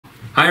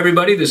Hi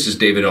everybody, this is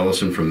David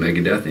Ellefson from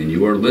Megadeth, and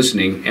you are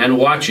listening and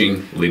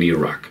watching Linea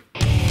Rock.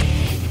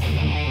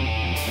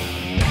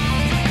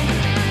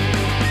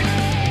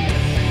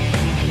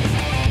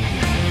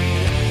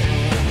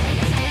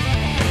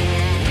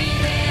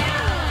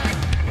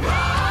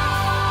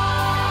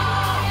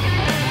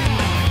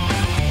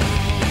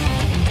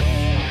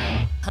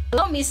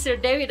 Hello,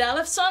 Mr. David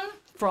Ellefson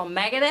from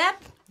Megadeth.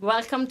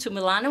 Welcome to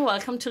Milano.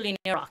 Welcome to Linea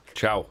Rock.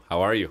 Ciao.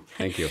 How are you?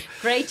 Thank you.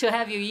 Great to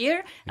have you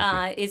here.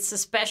 It's a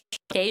special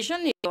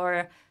occasion.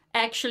 You're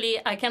actually,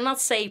 I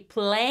cannot say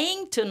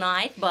playing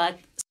tonight, but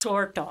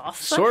sort of.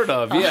 Sort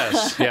of,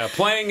 yes. Yeah,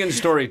 playing and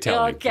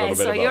storytelling. Okay,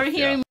 so you're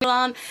here in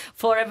Milan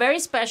for a very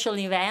special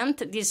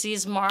event. This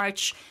is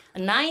March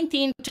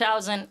 19,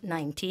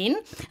 2019,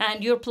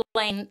 and you're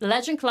playing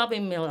Legend Club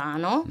in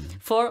Milano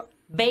for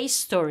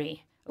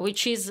Basstory,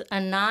 which is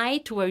a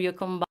night where you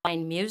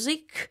combine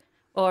music,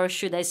 or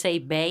should I say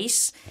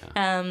bass,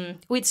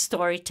 with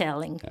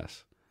storytelling.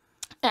 Yes.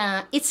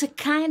 It's a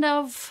kind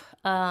of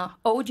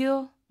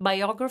audio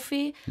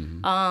biography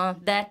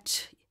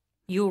that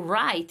you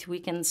write, we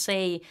can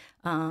say,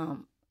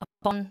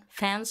 upon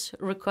fans'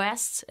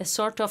 requests, a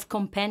sort of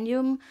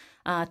compendium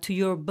to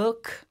your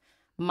book,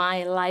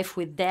 My Life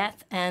with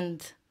Death,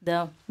 and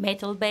the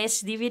Metal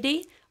Bass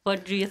DVD.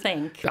 What do you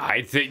think?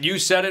 I think you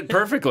said it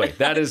perfectly.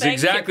 That is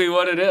exactly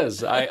what it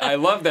is. I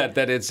love that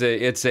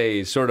it's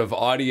a sort of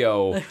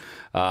audio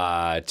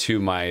to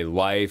my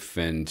life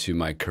and to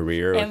my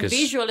career. And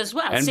visual as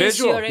well, and since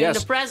visual, you're in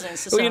the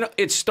presence. So. Well, you know,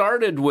 it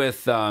started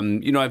with,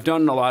 you know, I've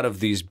done a lot of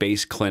these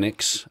bass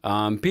clinics.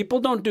 People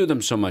don't do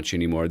them so much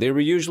anymore. They were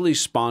usually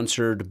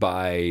sponsored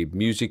by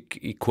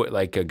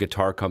like a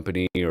guitar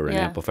company or an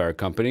amplifier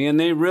company, and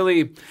they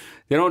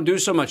don't do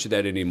so much of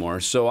that anymore.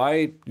 So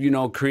I, you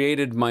know,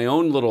 created my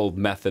own little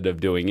method of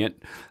doing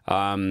it,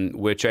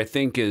 which I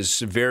think is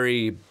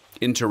very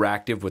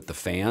interactive with the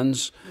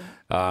fans.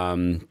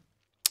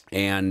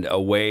 And a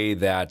way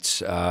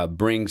that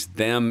brings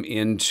them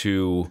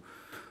into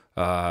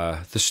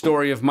the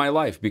story of my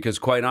life, because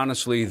quite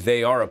honestly,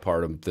 they are a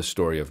part of the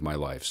story of my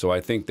life. So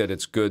I think that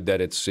it's good that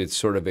it's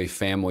sort of a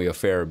family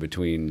affair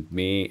between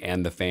me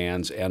and the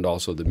fans and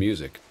also the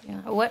music.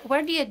 Yeah.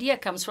 Where the idea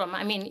comes from?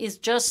 I mean, it's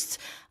just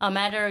a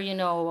matter, you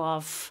know,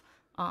 of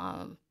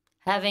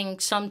having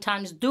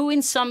sometimes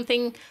doing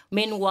something.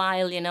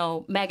 Meanwhile, you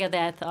know,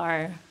 Megadeth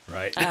are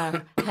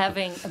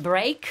having a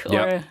break. Or...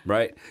 Yeah,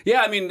 right.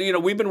 Yeah, I mean, you know,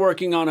 we've been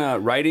working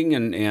on writing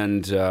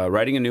and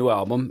writing a new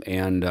album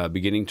and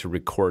beginning to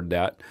record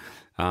that.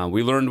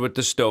 We learned with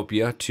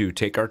Dystopia to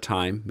take our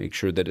time, make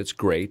sure that it's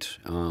great.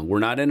 We're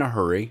not in a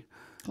hurry.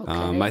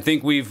 Okay. I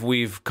think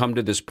we've come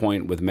to this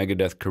point with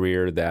Megadeth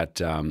career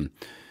that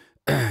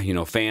you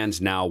know,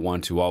 fans now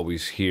want to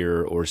always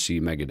hear or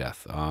see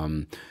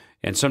Megadeth.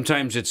 And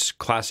sometimes it's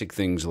classic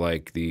things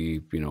like the,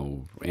 you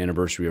know,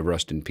 anniversary of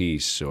Rust in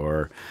Peace,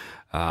 or,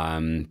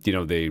 you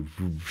know, the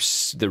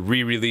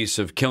re-release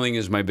of Killing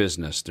Is My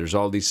Business. There's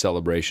all these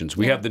celebrations.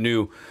 We have the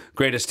new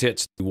greatest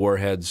hits,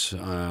 Warheads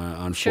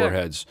on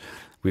Foreheads.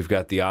 We've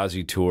got the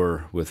Ozzy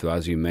tour with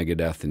Ozzy and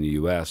Megadeth in the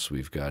U.S.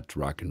 We've got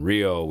Rock in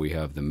Rio. We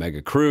have the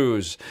Mega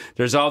Cruise.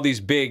 There's all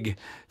these big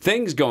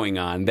things going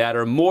on that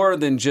are more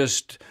than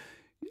just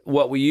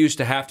what we used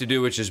to have to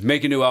do, which is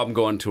make a new album,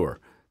 go on tour.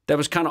 That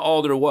was kind of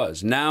all there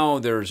was. Now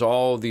there's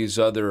all these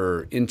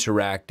other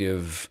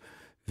interactive,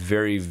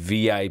 very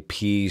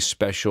VIP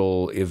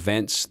special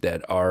events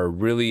that are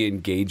really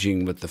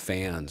engaging with the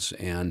fans.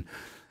 And,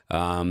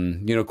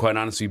 you know, quite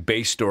honestly,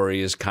 Basstory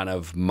is kind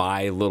of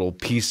my little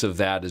piece of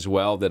that as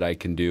well that I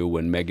can do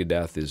when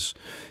Megadeth is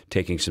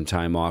taking some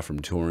time off from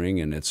touring.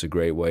 And it's a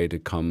great way to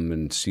come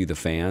and see the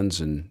fans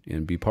and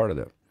be part of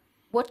it.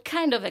 What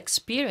kind of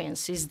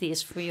experience is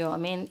this for you? I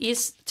mean,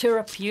 is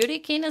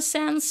therapeutic in a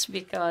sense,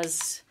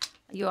 because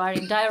you are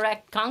in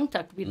direct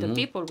contact with the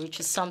people, which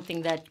is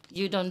something that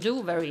you don't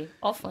do very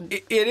often.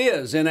 It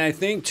is, and I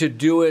think to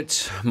do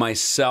it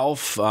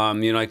myself, you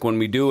know, like when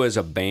we do as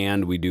a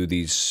band, we do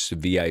these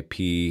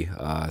VIP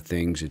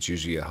things. It's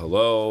usually a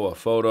hello, a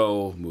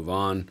photo, move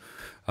on.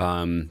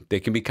 They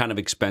can be kind of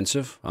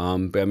expensive. I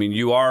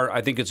mean,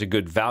 I think it's a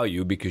good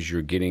value because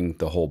you're getting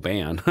the whole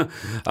band.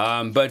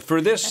 But for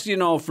this, you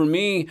know, for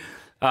me,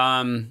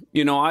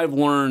 you know, I've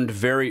learned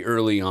very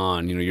early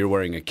on, you know, you're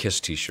wearing a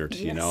Kiss t-shirt,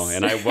 you know,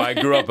 and I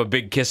grew up a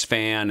big Kiss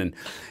fan. And,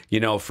 you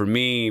know, for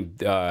me,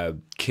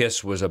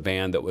 Kiss was a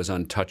band that was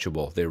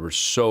untouchable. They were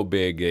so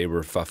big. They were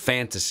a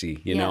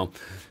fantasy, you know.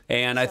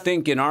 And I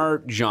think in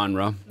our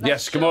genre,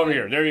 come over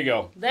here. There you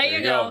go. There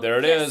you go. There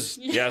it is.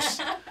 Yes.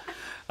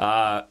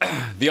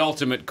 The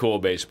ultimate cool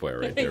bass player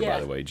right there,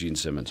 by the way, Gene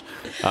Simmons.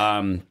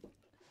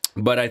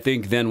 But I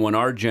think then when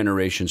our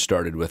generation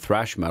started with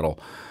thrash metal,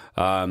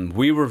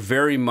 we were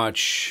very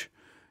much,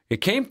 it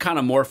came kind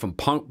of more from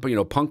punk, you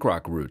know, punk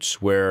rock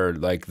roots, where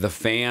like the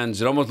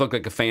fans, it almost looked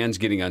like the fans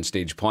getting on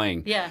stage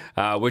playing,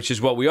 which is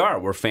what we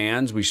are. We're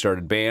fans. We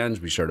started bands.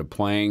 We started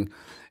playing.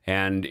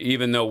 And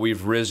even though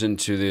we've risen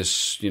to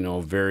this, you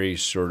know, very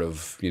sort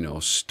of, you know,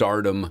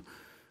 stardom,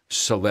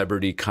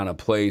 celebrity kind of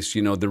place,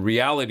 you know, the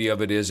reality of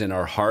it is in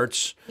our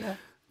hearts,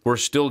 we're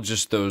still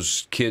just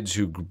those kids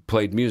who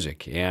played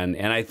music. And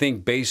I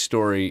think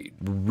Basstory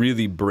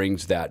really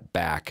brings that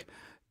back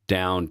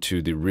down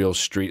to the real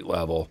street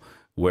level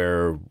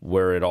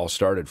where it all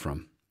started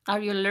from. Are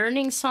you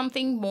learning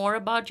something more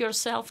about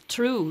yourself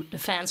through the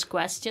fans'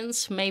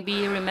 questions?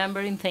 Maybe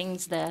remembering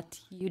things that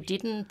you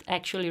didn't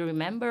actually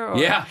remember? Or...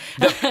 Yeah,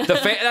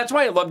 that's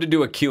why I love to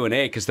do a Q&A,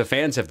 because the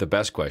fans have the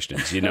best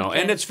questions, you know.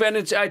 Okay. And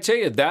it's I tell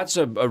you, that's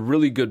a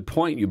really good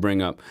point you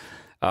bring up.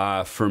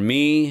 For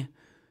me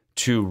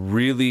to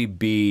really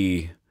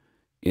be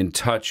in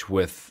touch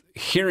with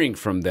hearing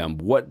from them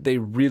what they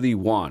really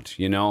want,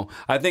 you know.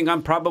 I think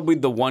I'm probably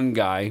the one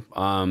guy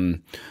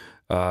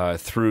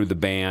through the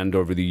band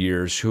over the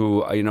years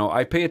who, you know,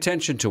 I pay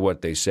attention to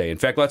what they say. In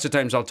fact, lots of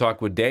times I'll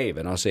talk with Dave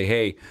and I'll say,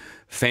 hey,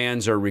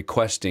 fans are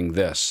requesting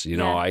this. You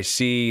know, I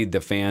see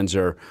the fans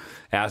are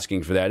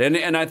asking for that.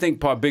 And I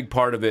think a big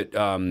part of it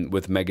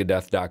with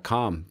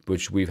Megadeth.com,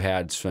 which we've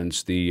had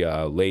since the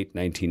late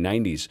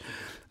 1990s,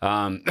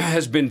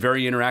 has been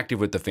very interactive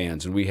with the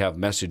fans. And we have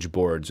message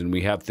boards and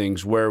we have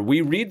things where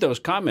we read those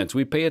comments.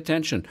 We pay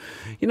attention.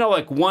 You know,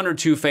 like 1 or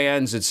 2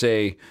 fans that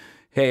say,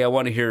 hey, I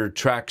want to hear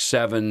track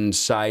 7,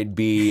 side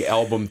B,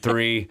 album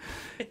 3.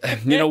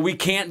 You know, we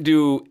can't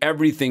do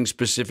everything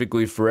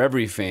specifically for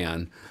every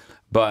fan,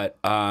 but,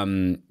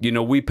 you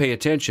know, we pay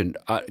attention.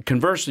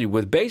 Conversely,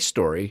 with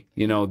Basstory,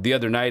 you know, the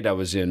other night I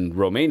was in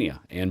Romania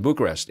and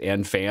Bucharest,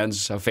 and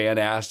a fan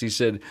asked, he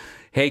said,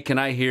 hey, can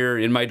I hear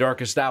In My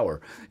Darkest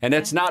Hour? And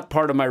that's not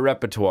part of my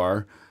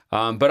repertoire.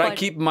 But I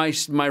keep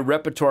my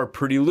repertoire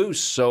pretty loose.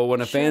 So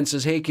when a fan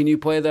says, hey, can you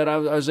play that? I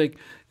was like,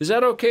 is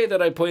that okay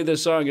that I play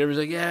this song? Everybody's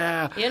like,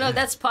 yeah. You know,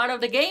 that's part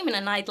of the game in a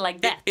night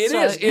like that. It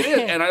is.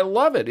 And I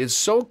love it. It's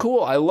so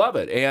cool. I love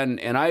it.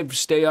 And I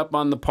stay up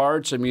on the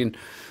parts. I mean,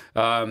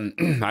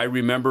 I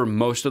remember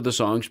most of the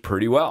songs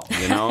pretty well,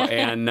 you know,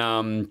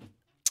 and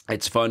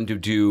it's fun to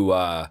do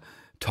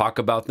talk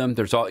about them.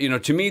 There's all, you know,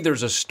 to me,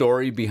 there's a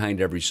story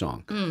behind every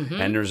song,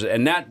 and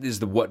that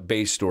is what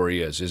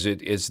Basstory is.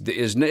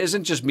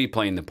 Isn't just me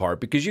playing the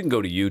part, because you can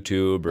go to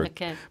YouTube or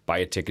buy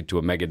a ticket to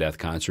a Megadeth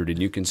concert and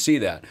you can see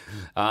that.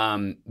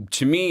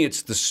 To me,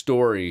 it's the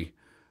story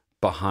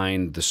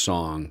behind the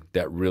song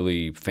that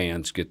really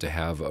fans get to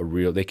have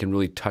they can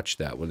really touch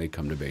that when they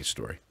come to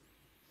Basstory.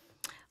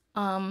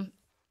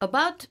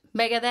 About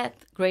Megadeth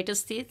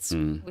Greatest Hits,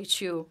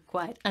 which you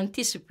quite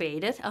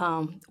anticipated,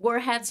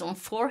 Warheads On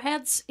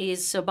Foreheads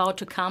is about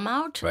to come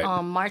out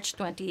on March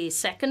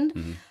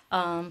 22nd.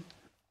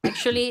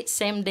 Actually,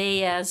 same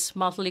day as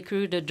Motley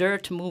Crue, the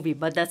Dirt movie,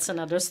 but that's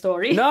another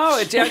story. No,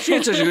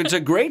 it's a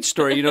great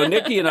story. You know,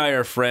 Nikki and I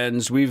are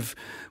friends. We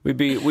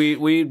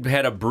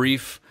had a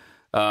brief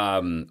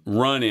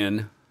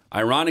run-in,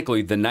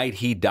 ironically, the night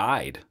he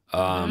died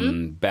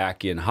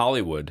back in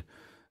Hollywood.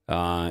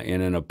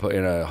 In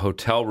a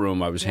hotel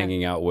room, I was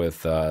hanging out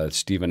with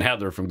Steven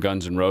Adler from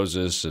Guns N'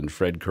 Roses, and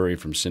Fred Curry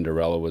from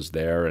Cinderella was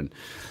there, and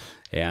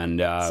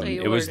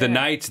it was the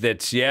night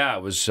that,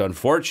 it was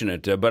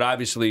unfortunate, but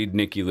obviously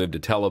Nicky lived to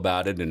tell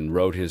about it and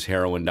wrote his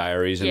heroin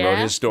diaries and wrote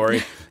his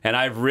story, and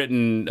I've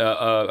written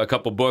a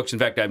couple books. In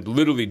fact, I've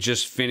literally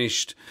just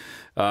finished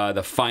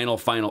the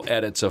final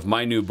edits of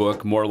my new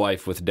book, More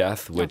Life with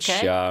Death, which...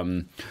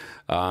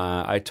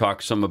 I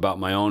talk some about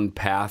my own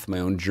path, my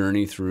own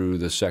journey through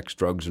the sex,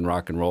 drugs, and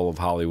rock and roll of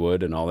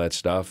Hollywood and all that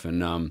stuff. And,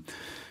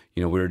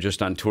 you know, we were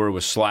just on tour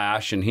with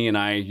Slash, and he and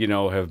I, you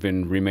know, have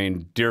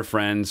remained dear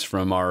friends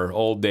from our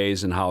old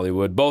days in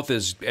Hollywood, both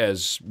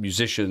as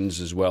musicians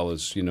as well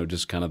as, you know,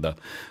 just kind of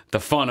the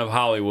fun of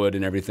Hollywood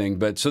and everything.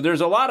 But so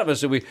there's a lot of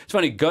us that it's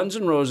funny, Guns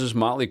N' Roses,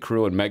 Motley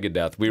Crue, and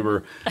Megadeth. We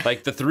were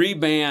like the 3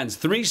 bands,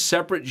 3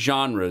 separate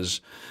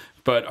genres.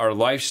 But our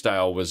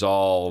lifestyle was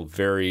all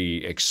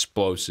very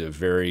explosive,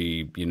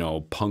 very, you know,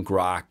 punk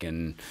rock,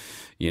 and,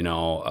 you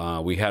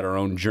know, we had our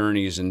own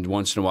journeys, and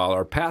once in a while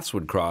our paths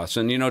would cross.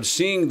 And, you know,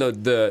 seeing the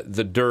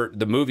Dirt,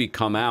 the movie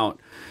come out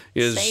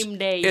is... Same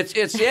day.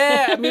 It's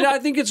I mean, I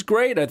think it's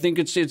great. I think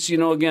it's you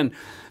know, again,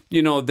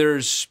 you know,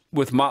 there's,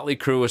 with Motley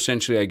Crue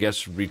essentially, I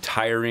guess,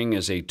 retiring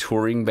as a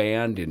touring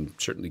band, and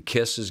certainly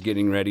Kiss is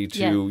getting ready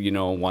to, you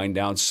know, wind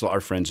down.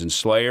 Our friends in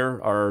Slayer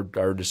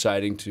are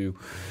deciding to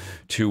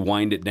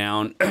wind it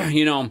down.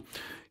 You know,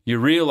 you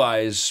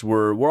realize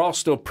we're all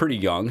still pretty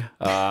young.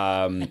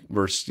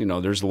 You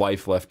know, there's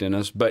life left in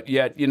us, but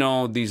yet, you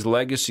know, these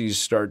legacies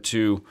start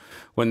to,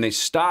 when they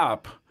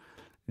stop,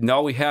 and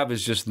all we have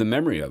is just the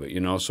memory of it, you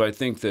know. So I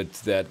think that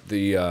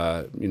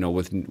the you know,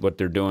 with what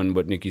they're doing,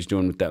 what Nicky's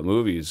doing with that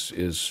movie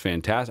is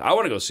fantastic. I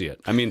want to go see it.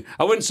 I mean,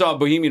 I went and saw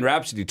Bohemian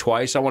Rhapsody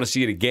twice. I want to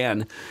see it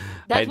again.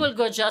 That will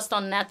go just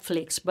on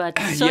Netflix, but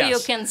so you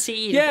can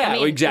see. Yeah, I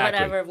mean, exactly.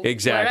 Wherever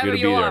It'll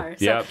be there.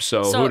 Yep.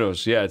 So who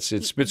knows? Yeah,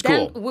 it's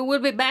cool. We will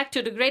be back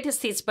to the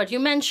greatest hits, but you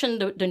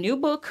mentioned the new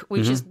book,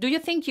 which is. Do you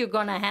think you're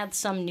gonna have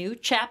some new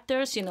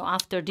chapters? You know,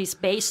 after this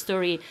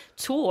Basstory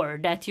tour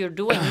that you're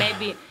doing,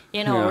 maybe,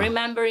 you know,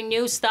 remembering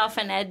new stuff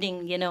and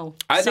adding, you know.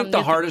 I think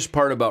the hardest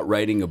part about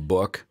writing a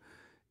book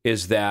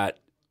is that,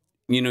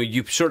 you know,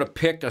 you sort of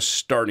picked a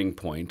starting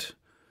point,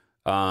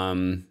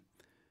 and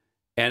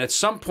at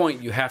some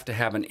point you have to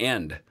have an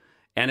end.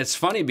 And it's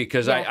funny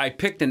because I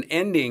picked an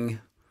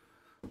ending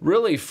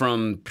really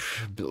from,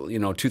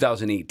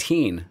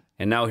 2018.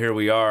 And now here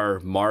we are,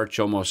 March,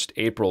 almost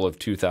April of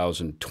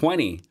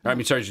 2020. I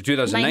mean, sorry,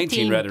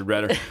 2019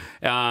 rather.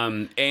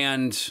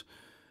 And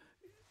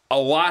a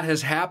lot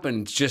has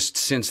happened just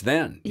since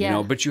then, you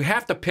know. But you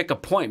have to pick a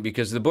point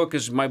because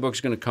my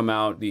book's going to come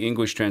out. The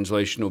English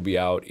translation will be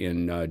out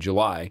in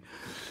July.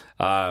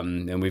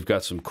 And we've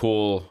got some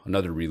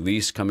another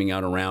release coming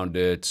out around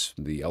it.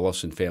 The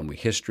Ellefson family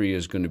history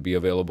is going to be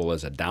available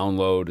as a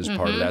download as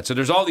part of that. So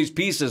there's all these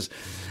pieces.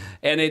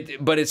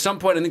 But at some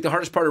point, I think the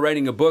hardest part of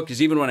writing a book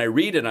is even when I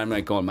read it, I'm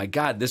like going, my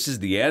God, this is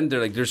the end.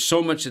 There's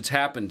so much that's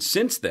happened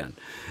since then.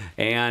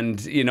 And,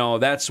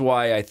 that's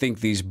why I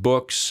think these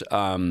books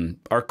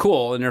are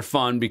cool and they're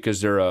fun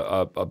because they're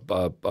a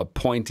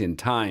point in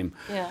time.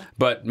 Yeah.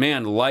 But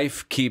man,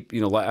 life I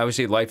always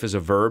say life is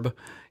a verb.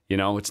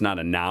 It's not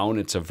a noun,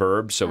 it's a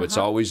verb, so it's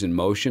always in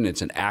motion,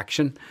 it's an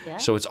action,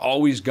 so it's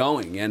always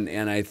going.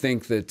 And I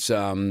think that,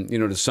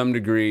 to some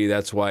degree,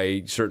 that's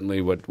why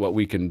certainly what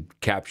we can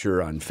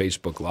capture on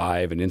Facebook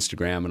Live and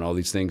Instagram and all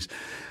these things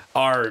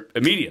are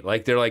immediate.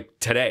 Like, they're like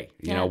today,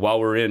 while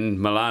we're in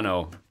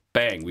Milano,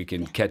 bang, we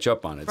can catch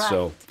up on it. Right.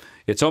 So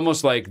it's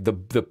almost like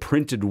the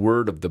printed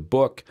word of the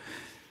book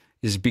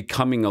is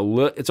becoming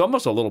it's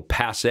almost a little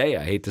passé.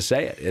 I hate to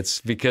say it.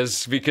 It's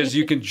because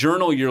you can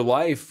journal your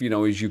life,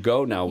 as you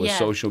go now with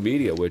social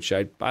media, which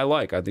I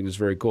like. I think it's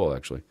very cool,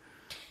 actually.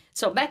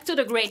 So back to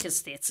the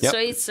greatest hits. Yep. So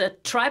it's a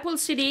triple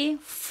CD,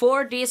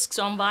 4 discs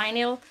on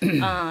vinyl,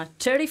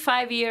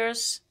 35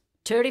 years,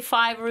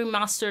 35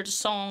 remastered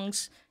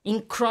songs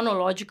in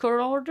chronological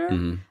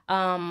order.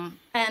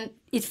 And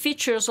it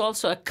features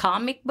also a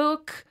comic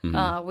book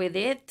with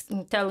it,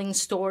 telling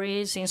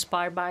stories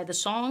inspired by the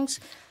songs.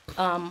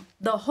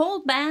 The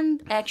whole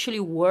band actually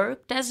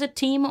worked as a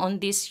team on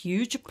this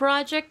huge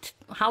project.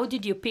 How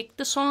did you pick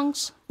the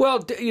songs? Well,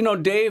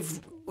 Dave,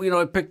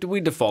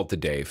 we default to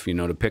Dave,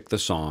 to pick the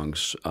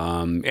songs.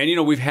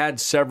 And, we've had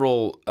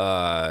several,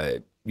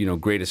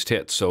 greatest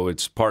hits. So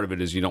it's part of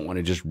it is you don't want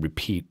to just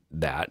repeat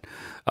that.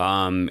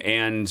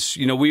 And,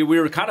 we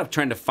were kind of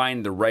trying to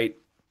find the right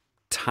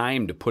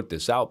time to put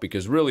this out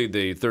because really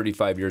the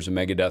 35 years of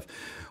Megadeth,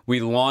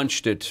 we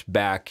launched it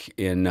back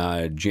in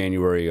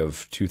January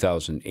of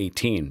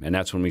 2018, and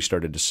that's when we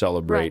started to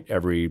celebrate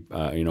every,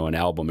 an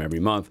album every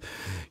month.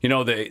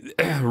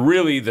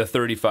 Really the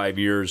 35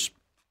 years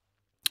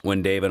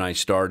when Dave and I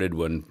started,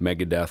 when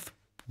Megadeth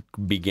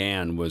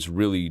began, was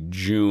really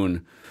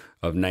June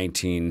of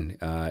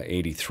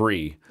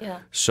 1983. Yeah.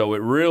 So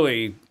it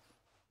really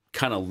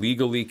kind of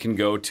legally can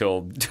go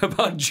till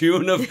about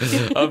June of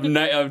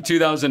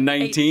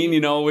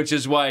 2019, which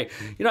is why,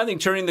 I think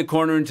turning the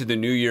corner into the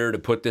new year to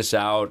put this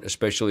out,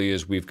 especially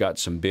as we've got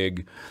some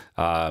big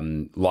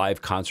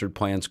live concert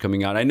plans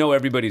coming out. I know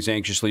everybody's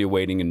anxiously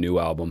awaiting a new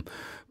album,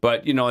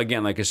 but,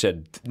 again, like I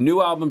said,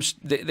 new albums,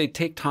 they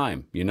take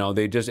time, and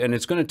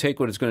it's going to take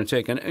what it's going to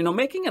take. And,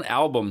 making an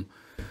album,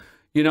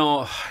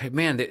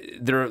 man,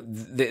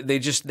 they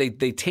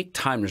take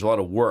time. There's a lot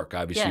of work,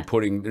 obviously,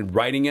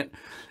 writing it.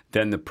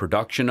 Then the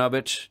production of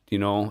it,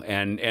 and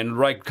kind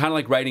of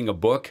like writing a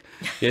book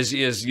is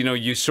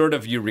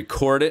you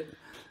record it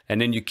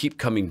and then you keep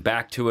coming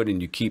back to it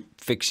and you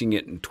keep fixing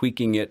it and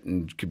tweaking it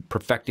and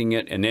perfecting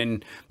it. And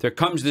then there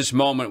comes this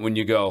moment when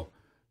you go,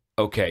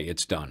 okay,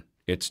 it's done.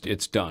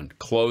 It's done.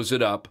 Close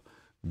it up,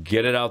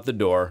 get it out the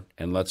door,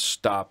 and let's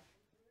stop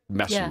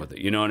messing with it.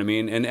 You know what I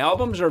mean? And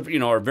albums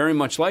are very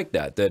much like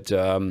that. That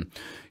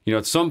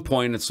at some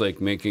point it's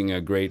like making a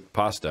great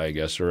pasta, I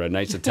guess, or a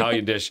nice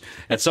Italian dish.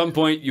 At some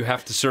point you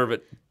have to serve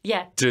it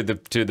to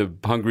the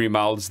hungry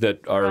mouths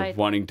that are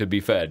wanting to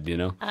be fed.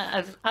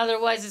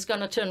 Otherwise it's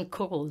going to turn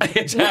cold.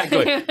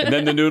 Exactly. And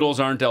then the noodles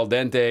aren't al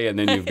dente, and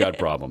then you've got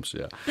problems.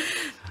 Yeah.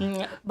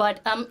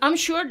 But I'm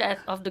sure that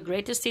of the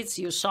greatest hits,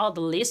 you saw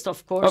the list,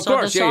 of course,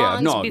 of the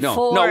songs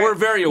before. No, we're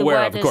very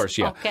aware of course,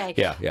 Okay.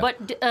 Yeah.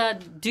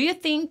 But do you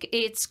think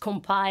it's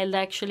compiled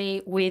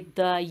actually with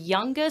the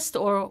youngest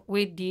or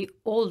with the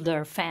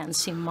older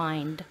fans in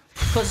mind?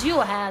 Because you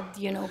had,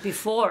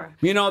 before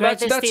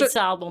greatest hits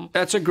album.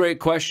 That's a great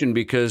question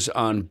because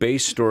on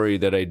Basstory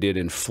that I did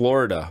in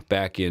Florida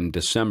back in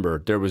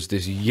December, there was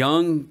this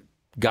young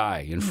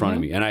guy in front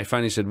of me, and I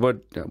finally said,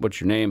 "What's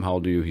your name? How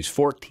old are you?" He's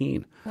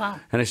 14. Wow.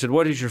 And I said,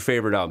 "What is your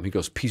favorite album?" He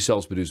goes, "Peace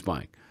Sells Produce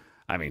Buying."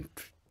 I mean,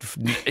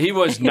 he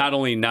was not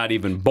only not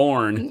even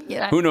born,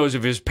 who knows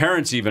if his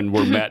parents even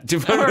were met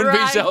when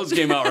Peace Sells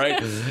came out,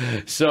 right?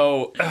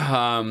 So,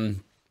 I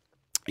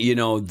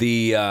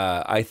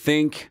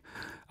think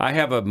I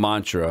have a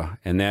mantra,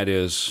 and that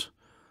is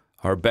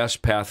our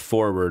best path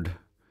forward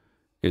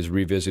is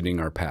revisiting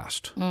our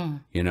past,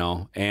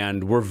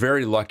 and we're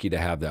very lucky to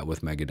have that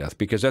with Megadeth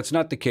because that's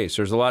not the case.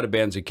 There's a lot of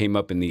bands that came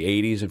up in the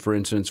 80s, and for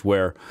instance,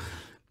 where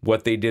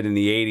what they did in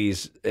the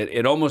 80s,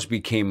 it almost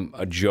became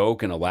a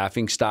joke and a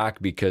laughing stock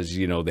because,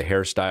 the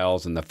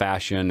hairstyles and the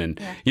fashion and,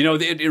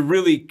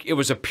 it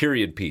was a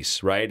period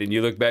piece, right? And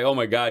you look back, oh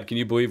my God, can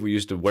you believe we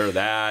used to wear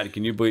that?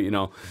 Can you believe,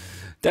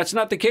 that's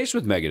not the case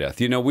with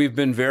Megadeth. We've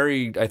been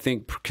very, I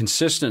think,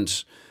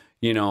 consistent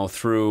you know,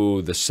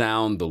 through the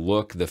sound, the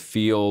look, the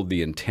feel,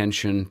 the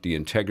intention, the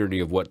integrity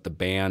of what the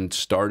band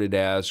started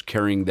as,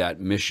 carrying that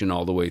mission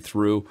all the way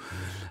through.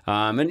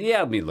 And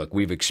yeah, I mean, look,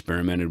 we've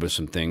experimented with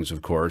some things,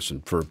 of course,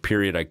 and for a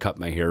period I cut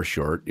my hair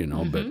short, you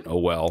know, but oh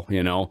well,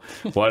 you know,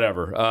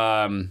 whatever.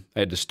 I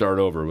had to start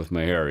over with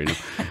my hair, you know.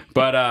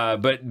 But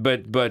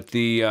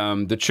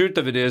the truth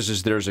of it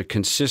is there's a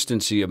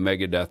consistency of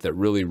Megadeth that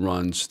really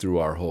runs through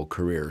our whole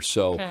career.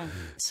 So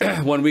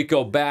when we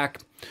go back,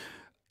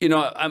 you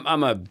know,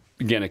 I'm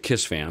again a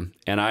Kiss fan,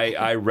 and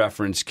I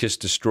reference Kiss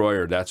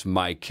Destroyer. That's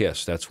my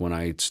Kiss. That's when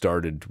I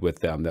started with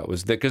them. That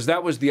was because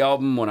that was the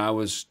album when I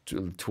was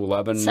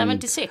 11,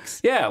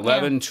 76. Yeah,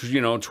 11. Yeah. You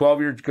know, 12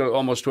 years,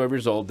 almost 12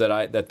 years old.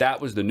 That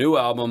was the new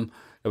album.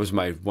 It was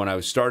when I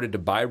started to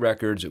buy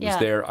records. It was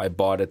there. I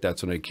bought it.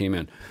 That's when I came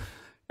in.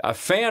 A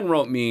fan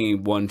wrote me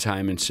one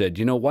time and said,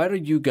 you know, why do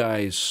you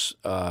guys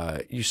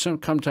you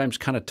sometimes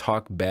kind of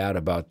talk bad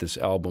about this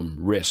album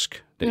Risk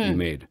that you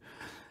made?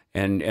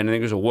 And I think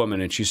it was a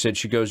woman, and she said,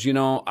 she goes, you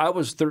know, I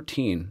was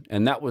 13,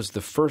 and that was the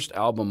first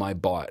album I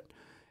bought.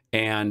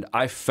 And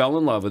I fell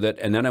in love with it,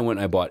 and then I went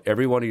and I bought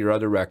every one of your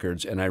other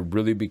records, and I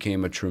really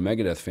became a true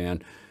Megadeth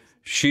fan.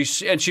 She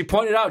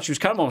pointed out, she was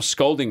kind of almost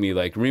scolding me,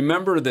 like,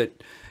 remember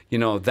that, you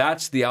know,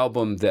 that's the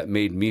album that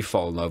made me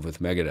fall in love with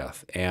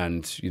Megadeth.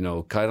 And, you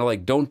know, kind of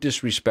like, don't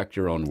disrespect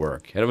your own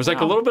work. And it was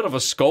like a little bit of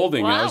a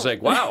scolding. Wow. And I was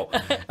like, wow,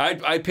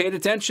 I paid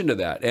attention to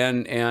that.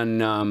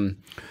 And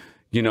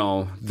you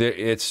know,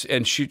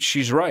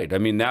 she's right. I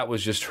mean, that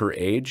was just her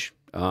age.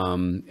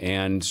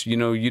 And, you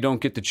know, you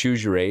don't get to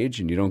choose your age,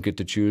 and you don't get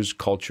to choose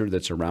culture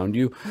that's around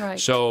you. Right.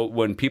 So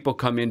when people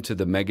come into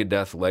the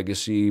Megadeth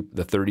legacy,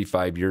 the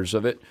 35 years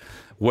of it,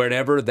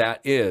 whatever that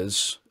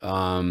is,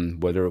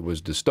 whether it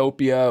was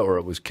Dystopia or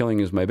it was Killing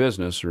Is My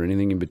Business or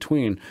anything in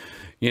between,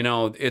 you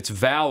know, it's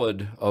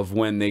valid of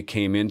when they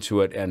came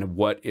into it and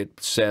what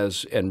it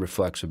says and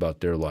reflects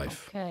about their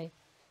life. Okay.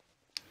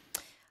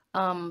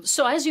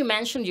 So as you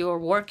mentioned, you're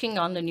working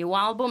on the new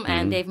album,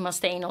 and Dave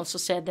Mustaine also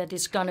said that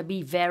it's going to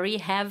be very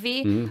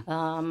heavy.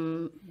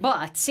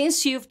 But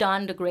since you've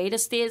done the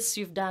greatest hits,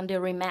 you've done the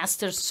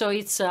remasters, so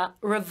it's a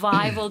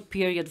revival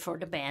period for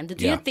the band.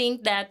 Do you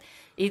think that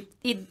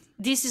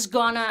this is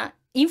going to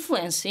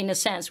influence, in a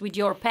sense, with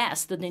your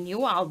past, that the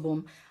new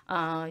album,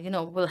 you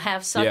know, will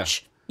have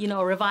such, you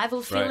know,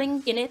 revival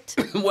feeling in it?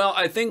 Well,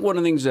 I think one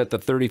of the things that the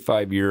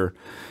 35-year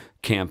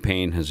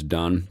campaign has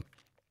done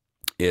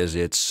is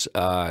it's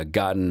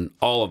gotten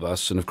all of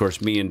us, and of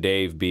course me and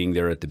Dave being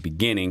there at the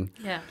beginning,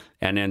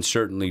 and then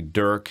certainly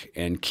Dirk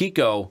and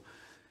Kiko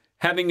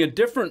having a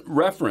different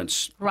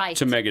reference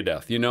to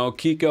Megadeth. You know,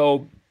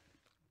 Kiko,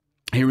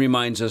 he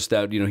reminds us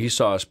that, you know, he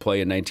saw us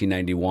play in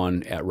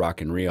 1991 at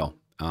Rock in Rio,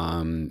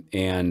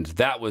 and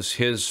that was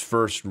his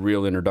first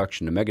real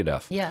introduction to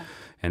Megadeth. Yeah.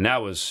 And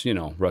that was, you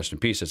know, rest in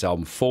peace, it's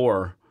album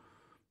 4.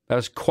 That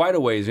was quite a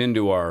ways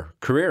into our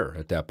career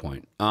at that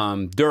point.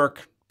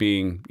 Dirk,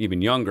 being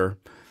even younger,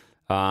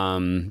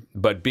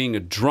 but being a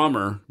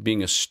drummer,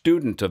 being a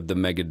student of the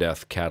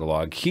Megadeth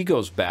catalog, he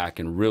goes back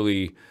and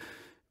really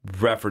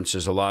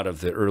references a lot of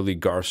the early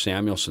Garth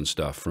Samuelson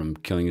stuff from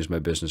Killing Is My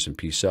Business and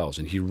Peace Sells,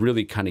 and he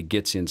really kind of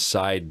gets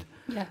inside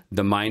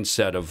the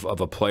mindset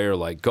of a player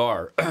like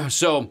Gar.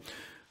 So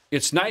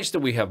it's nice that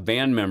we have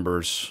band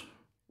members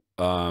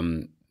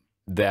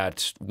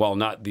that, while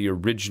not the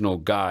original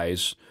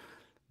guys,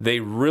 they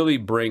really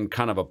bring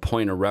kind of a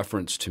point of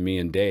reference to me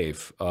and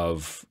Dave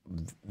of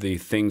the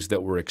things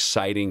that were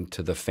exciting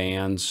to the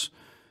fans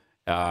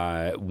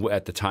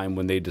at the time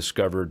when they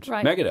discovered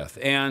Megadeth.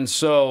 And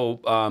so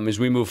as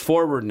we move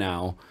forward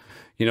now,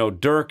 you know,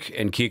 Dirk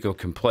and Kiko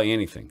can play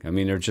anything. I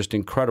mean, they're just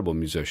incredible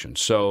musicians.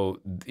 So,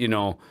 you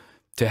know,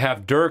 to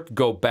have Dirk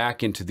go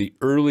back into the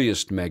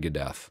earliest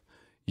Megadeth,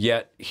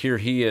 yet here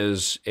he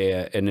is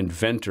an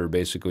inventor,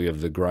 basically,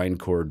 of the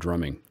grindcore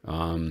drumming.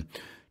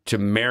 To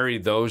marry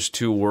those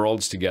two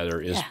worlds together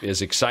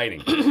is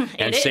exciting.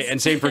 And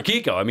same for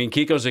Kiko. I mean,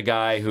 Kiko's a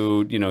guy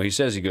who, you know, he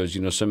goes,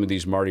 you know, some of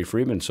these Marty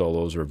Friedman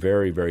solos are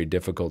very, very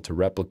difficult to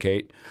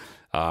replicate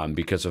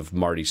because of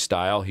Marty's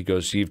style. He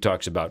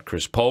talks about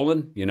Chris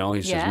Poland, you know,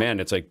 he says, man,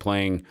 it's like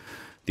playing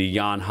the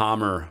Jan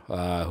Hammer,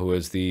 who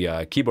is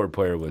the keyboard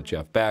player with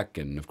Jeff Beck,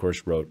 and of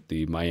course wrote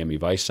the Miami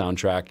Vice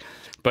soundtrack,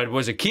 but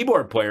was a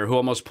keyboard player who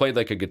almost played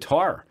like a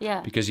guitar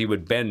because he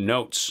would bend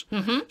notes.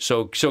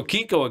 So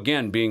Kiko,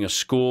 again, being a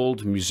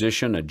schooled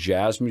musician, a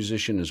jazz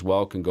musician as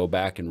well, can go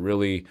back and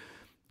really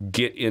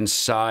get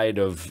inside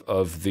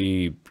of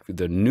the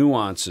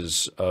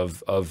nuances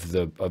of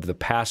the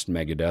past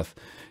Megadeth.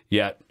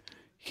 Yet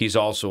he's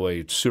also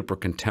a super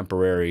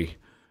contemporary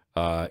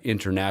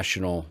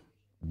international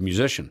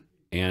musician.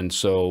 And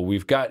so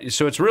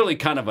it's really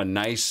kind of a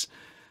nice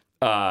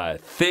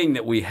thing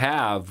that we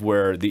have,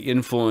 where the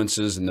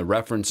influences and the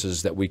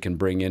references that we can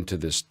bring into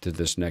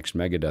this next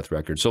Megadeth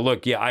record. So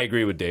look, yeah, I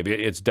agree with Dave.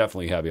 It's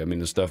definitely heavy. I mean,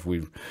 the stuff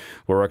we're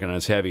working on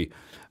is heavy.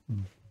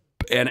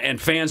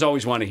 And fans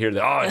always want to hear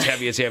that, oh, it's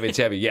heavy, it's heavy, it's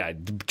heavy. Yeah,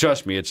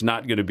 trust me, it's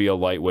not going to be a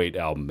lightweight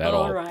album at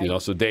all. Right. You know,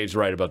 so Dave's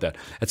right about that.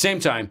 At the same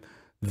time,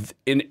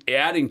 in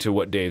adding to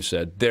what Dave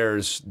said,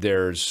 there's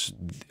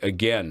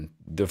again,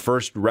 the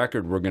first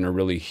record we're going to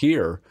really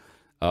hear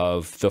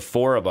of the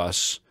four of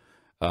us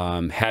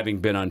having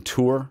been on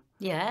tour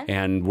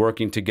and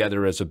working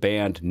together as a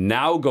band,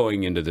 now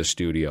going into the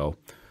studio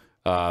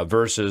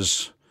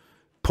versus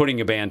putting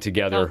a band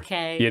together,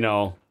 you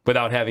know,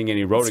 without having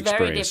any road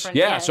experience.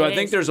 Yeah, so I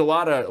think there's a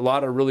lot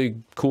of really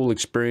cool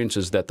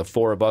experiences that the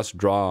four of us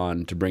draw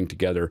on to bring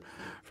together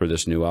for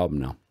this new album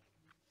now.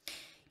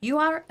 You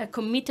are a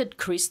committed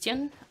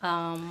Christian,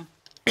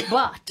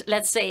 but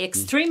let's say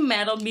extreme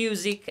metal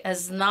music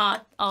has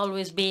not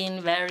always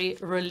been very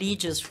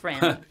religious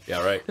friend.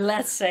 Yeah, right.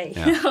 Let's say.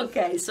 Yeah.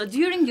 Okay, so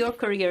during your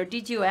career,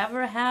 did you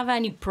ever have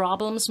any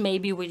problems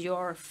maybe with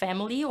your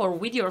family or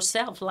with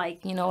yourself,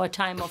 like, you know, a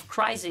time of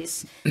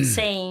crisis,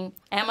 saying,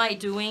 am I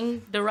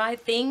doing the right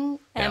thing?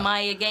 Am I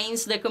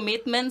against the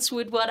commitments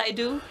with what I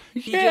do?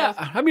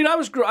 I mean,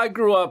 I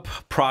grew up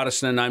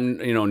Protestant.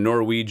 I'm, you know,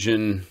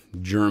 Norwegian,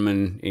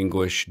 German,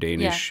 English,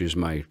 Danish is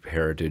my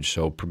heritage.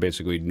 So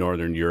basically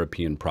Northern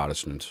European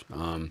Protestant.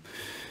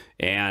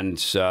 And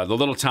the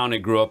little town I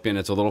grew up in,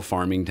 it's a little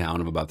farming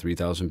town of about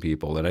 3,000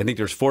 people. And I think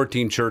there's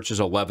 14 churches,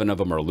 11 of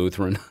them are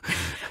Lutheran.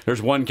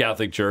 There's one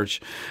Catholic church.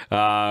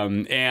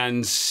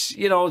 And,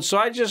 you know, so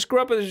I just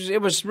grew up,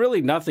 it was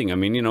really nothing. I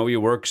mean, you know,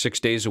 you work 6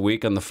 days a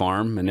week on the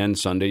farm, and then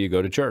Sunday you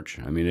go to church.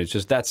 I mean, it's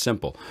just that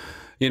simple.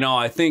 You know,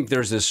 I think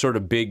there's this sort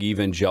of big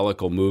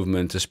evangelical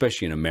movement,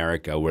 especially in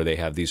America, where they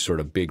have these sort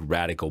of big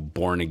radical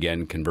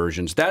born-again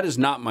conversions. That is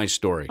not my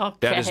story. Okay.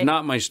 That is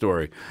not my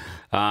story.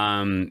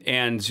 And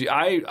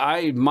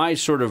my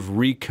sort of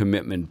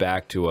recommitment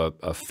back to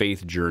a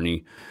faith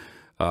journey,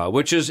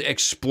 which is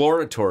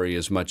exploratory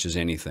as much as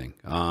anything.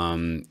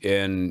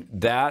 And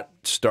that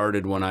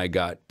started when I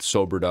got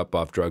sobered up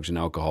off drugs and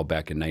alcohol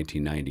back in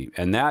 1990.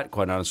 And that,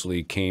 quite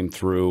honestly, came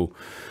through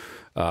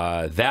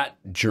that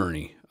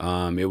journey.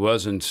 It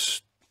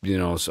wasn't, you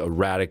know, a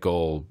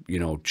radical, you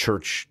know,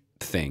 church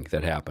thing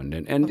that happened.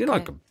 And you know,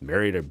 like, I'm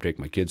married, I take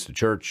my kids to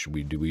church.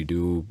 We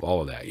do all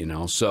of that, you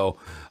know. So,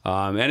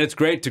 and it's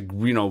great to,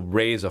 you know,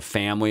 raise a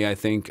family, I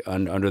think,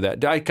 under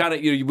that. I kind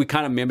of, you know, we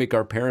kind of mimic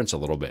our parents a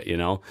little bit, you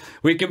know.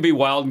 We can be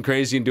wild and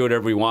crazy and do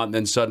whatever we want. And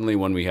then suddenly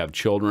when we have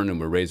children and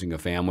we're raising a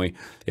family,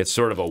 it's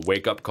sort of a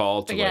wake-up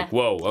call to like,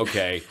 whoa,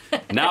 okay,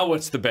 now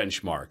what's the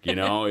benchmark, you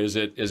know? Is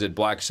it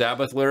Black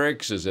Sabbath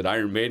lyrics? Is it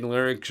Iron Maiden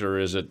lyrics? Or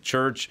is it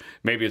church?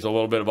 Maybe it's a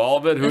little bit of all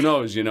of it. Who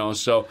knows, you know?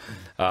 So,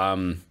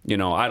 you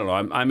know, I don't know.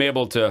 I'm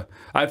able to,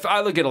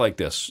 I look at it like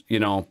this, you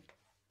know,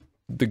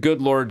 the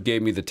good Lord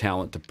gave me the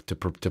talent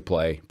to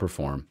play,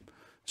 perform,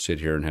 sit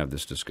here and have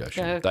this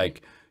discussion. Okay.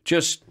 Like,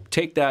 just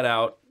take that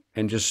out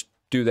and just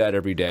do that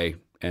every day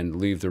and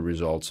leave the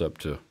results up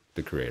to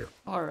the Creator.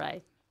 All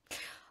right.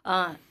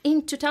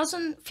 In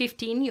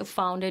 2015, you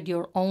founded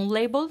your own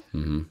label,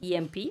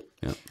 EMP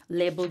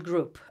Label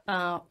Group.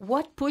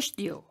 What pushed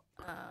you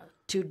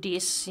to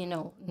this, you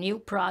know, new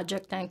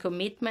project and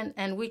commitment,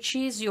 and which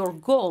is your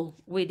goal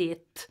with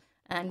it?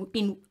 And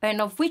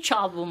of which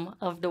album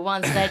of the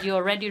ones that you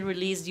already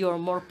released you're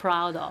more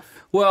proud of?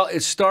 Well,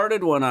 it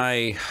started when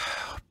I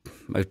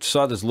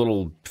saw this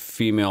little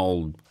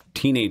female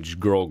teenage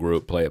girl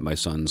group play at my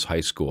son's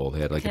high school. They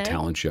had like a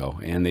talent show,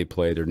 and they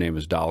played. Their name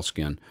was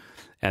Dollskin,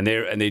 and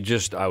they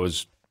just, I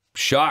was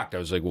shocked. I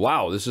was like,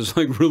 wow, this is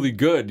like really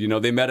good. You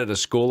know, they met at a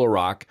School of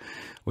Rock,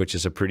 which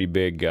is a pretty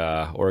big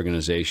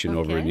organization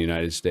over in the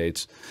United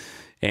States,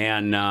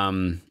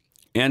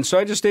 and so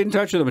I just stayed in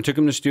touch with them. I took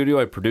them to the studio.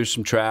 I produced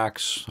some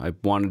tracks. I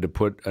wanted to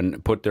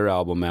put their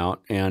album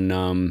out, and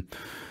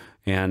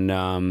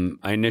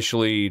I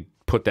initially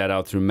put that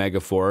out through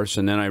Megaforce,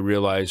 and then I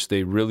realized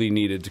they really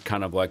needed to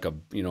kind of like a,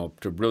 you know,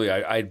 to really,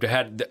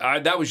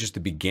 that was just the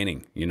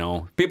beginning, you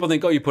know. People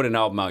think, oh, you put an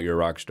album out, you're a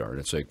rock star. And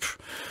it's like,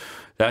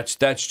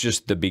 that's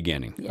just the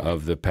beginning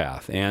of the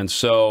path. And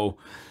so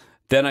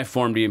then I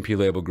formed EMP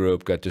Label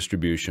Group, got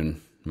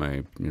distribution.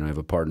 I have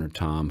a partner,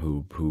 Tom,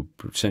 who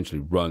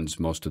essentially runs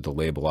most of the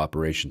label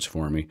operations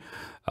for me.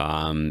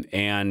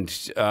 And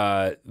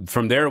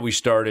from there, we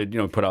started, you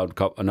know, put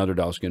out another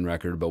Dollskin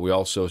record, but we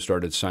also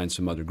started to sign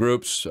some other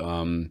groups.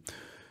 And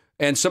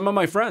some of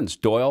my friends,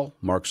 Doyle,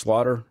 Mark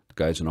Slaughter, the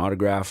guys in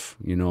Autograph,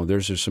 you know,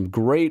 there's some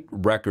great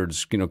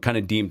records, you know, kind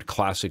of deemed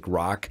classic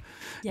rock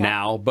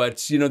now.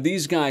 But, you know,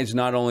 these guys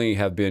not only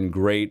have been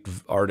great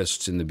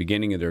artists in the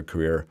beginning of their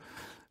career,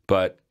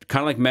 but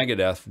kind of like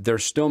Megadeth, they're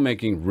still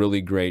making really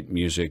great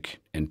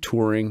music and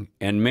touring.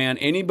 And man,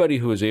 anybody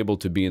who is able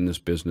to be in this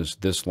business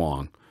this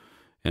long,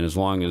 and as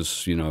long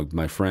as, you know,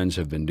 my friends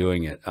have been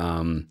doing it,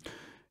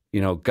 you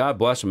know, God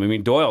bless him. I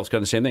mean, Doyle's kind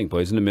of the same thing.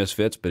 Plays in the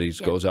Misfits, but he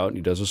goes out and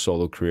he does a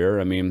solo career.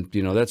 I mean,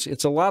 you know,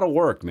 it's a lot of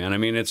work, man. I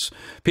mean,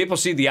 people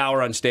see the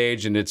hour on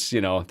stage, and it's,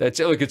 you know,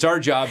 it's our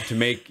job to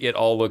make it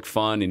all look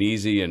fun and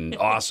easy and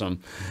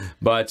awesome.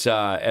 But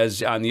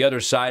as on the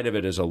other side of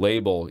it, as a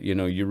label, you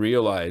know, you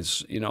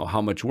realize, you know,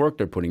 how much work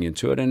they're putting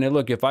into it. And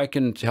look, if I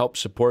can help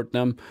support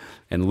them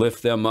and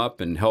lift them up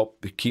and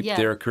help keep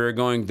their career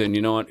going, then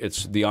you know what?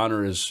 The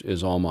honor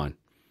is all mine.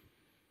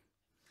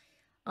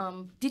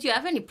 Did you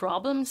have any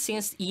problems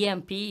since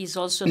EMP is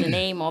also the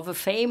name of a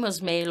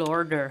famous mail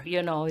order?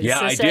 You know. Yeah,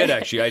 I did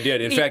actually. I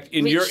did. In fact,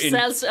 in Europe,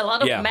 sells a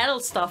lot of metal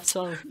stuff.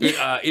 So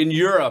in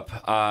Europe,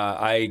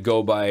 I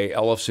go by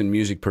Ellefson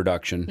Music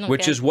Production,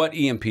 which is what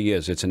EMP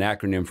is. It's an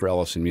acronym for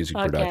Ellefson Music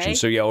Production.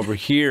 So yeah, over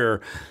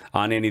here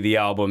on any of the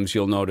albums,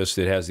 you'll notice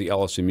it has the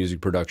Ellefson Music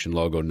Production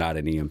logo, not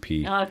an EMP.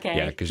 Okay.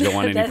 Yeah, because you don't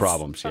want any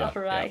problems. Yeah.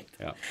 All right.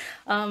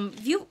 Yeah.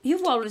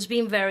 You've always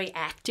been very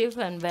active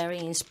and very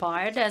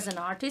inspired as an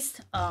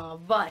artist,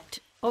 but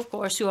of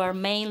course you are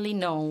mainly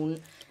known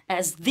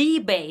as the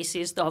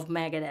bassist of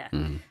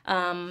Megadeth.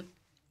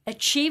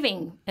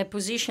 Achieving a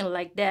position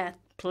like that,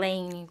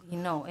 playing, you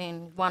know,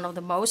 in one of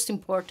the most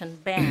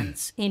important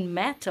bands in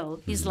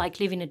metal is like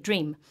living a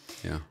dream.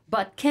 Yeah.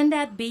 But can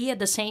that be at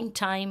the same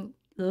time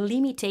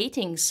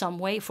limiting some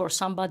way for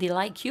somebody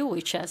like you,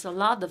 which has a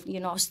lot of,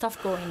 you know,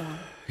 stuff going on?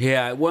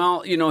 Yeah,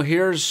 well, you know,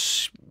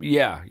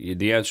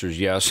 the answer is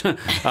yes.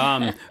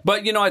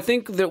 But, you know, I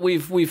think that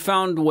we've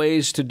found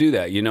ways to do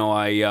that. You know,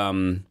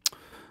 in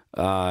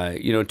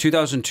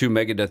 2002,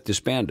 Megadeth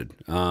disbanded.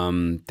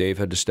 Dave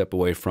had to step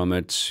away from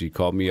it. He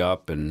called me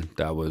up, and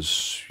that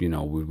was, you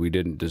know, we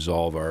didn't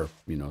dissolve our,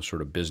 you know,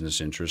 sort of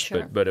business interests,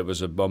 Sure. but it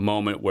was a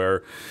moment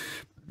where,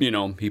 you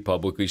know, he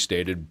publicly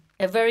stated.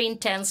 A very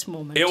intense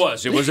moment. It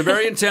was a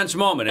very intense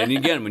moment. And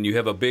again, when you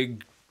have a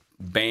big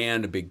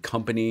band, a big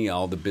company,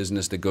 all the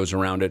business that goes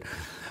around it.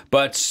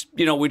 But,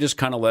 you know, we just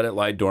kind of let it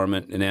lie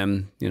dormant. And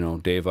then, you know,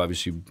 Dave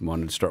obviously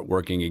wanted to start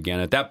working again.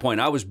 At that point,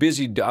 I was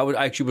busy. I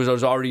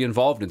was already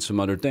involved in some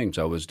other things.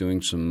 I was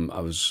doing some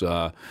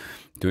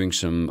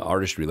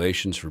artist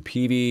relations for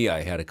Peavey.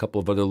 I had a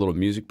couple of other little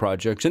music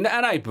projects. And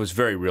I was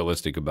very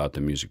realistic about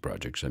the music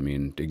projects. I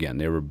mean, again,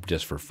 they were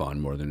just for fun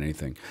more than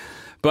anything.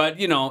 But,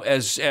 you know,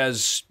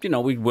 as you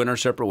know, we went our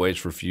separate ways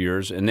for a few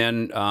years. And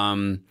then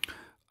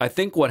I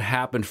think what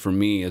happened for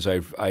me is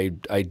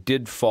I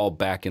did fall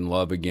back in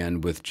love again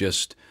with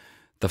just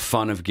the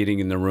fun of getting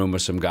in the room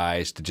with some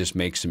guys to just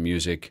make some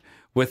music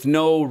with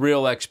no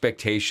real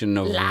expectation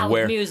of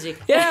loud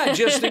music. Yeah,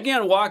 just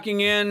again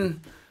walking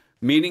in,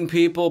 meeting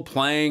people,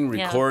 playing,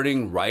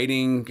 recording,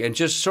 writing, and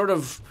just sort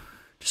of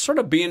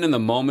being in the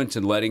moment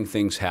and letting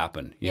things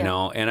happen, you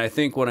know. And I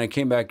think when I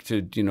came back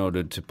to, you know,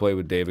 to play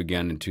with Dave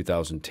again in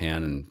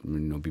 2010 and, you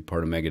know, be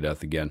part of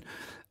Megadeth again,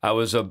 I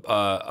was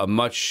a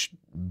much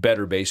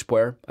better bass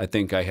player. I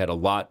think I had a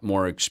lot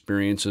more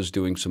experiences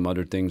doing some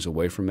other things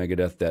away from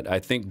Megadeth that I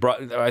think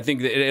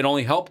it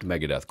only helped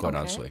Megadeth, quite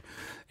honestly.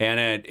 And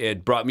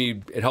it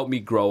helped me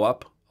grow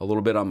up a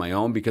little bit on my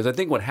own, because I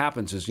think what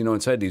happens is, you know,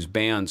 inside these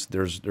bands,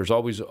 there's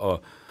always a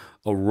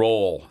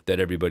role that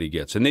everybody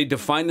gets, and they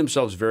define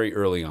themselves very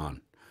early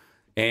on.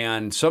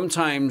 And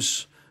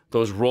sometimes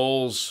those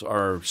roles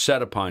are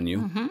set upon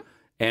you.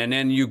 And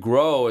then you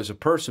grow as a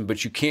person,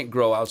 but you can't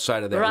grow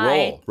outside of that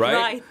role,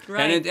 right?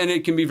 Right. And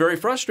it can be very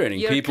frustrating.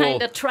 You're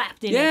kind of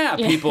trapped in it. Yeah,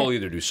 people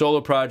either do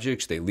solo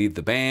projects, they leave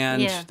the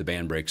band, the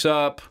band breaks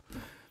up.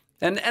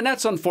 And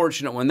that's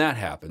unfortunate when that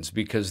happens,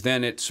 because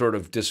then it sort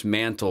of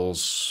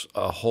dismantles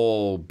a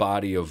whole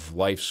body of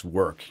life's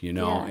work, you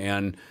know.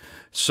 And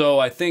so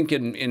I think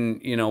in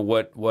you know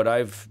what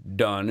I've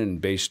done,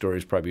 and Basstory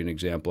is probably an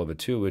example of it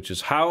too, which is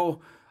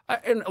how.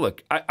 And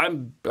look,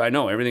 I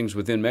know everything's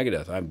within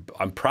Megadeth.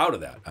 I'm proud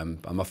of that. I'm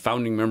a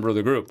founding member of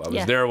the group. I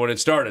was there when it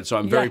started, so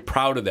I'm very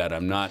proud of that.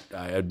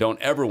 I don't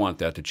ever want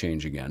that to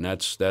change again.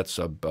 That's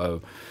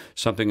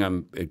something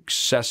I'm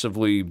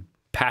excessively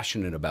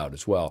passionate about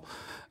as well.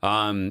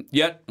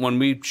 Yet when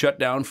we shut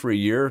down for a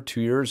year, 2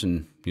 years,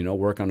 and, you know,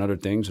 work on other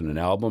things and an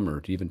album,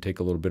 or to even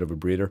take a little bit of a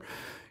breather,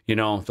 you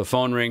know, the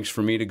phone rings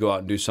for me to go out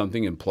and do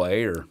something and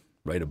play or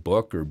write a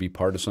book or be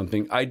part of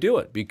something. I do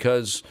it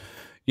because,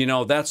 you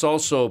know, that's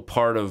also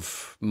part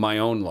of my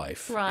own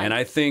life. Right. And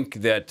I think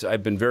that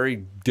I've been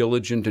very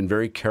diligent and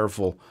very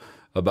careful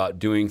about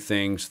doing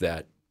things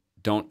that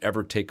don't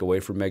ever take away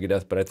from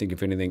Megadeth, but I think,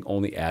 if anything,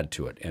 only add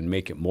to it and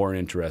make it more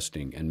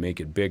interesting and make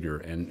it bigger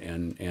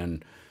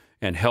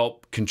and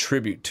help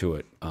contribute to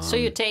it. So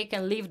you take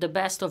and leave the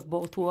best of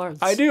both worlds.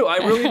 I do. I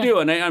really do.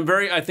 And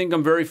I think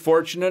I'm very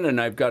fortunate,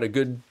 and I've got a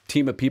good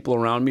team of people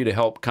around me to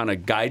help kind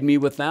of guide me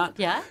with that.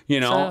 Yeah. You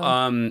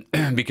know,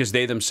 because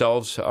they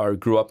themselves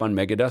grew up on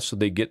Megadeth, so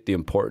they get the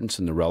importance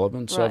and the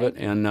relevance of it.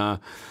 And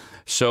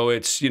so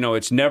it's, you know,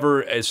 it's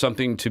never as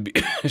something to be,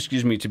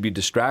 to be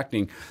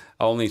distracting,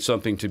 only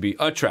something to be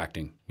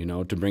attracting, you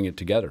know, to bring it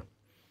together.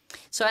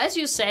 So as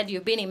you said,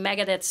 you've been in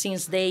Megadeth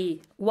since day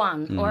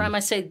one, or I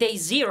might say day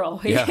zero.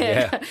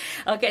 Yeah.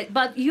 Okay,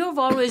 but you've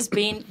always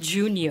been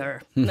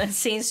junior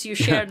since you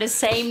share the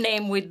same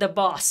name with the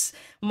boss,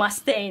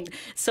 Mustaine.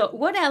 So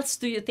what else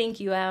do you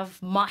think you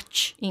have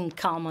much in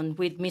common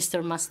with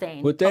Mr.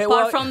 Mustaine?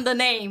 Apart from the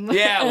name.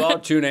 Yeah, well,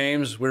 2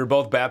 names. We were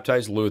both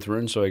baptized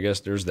Lutheran, so I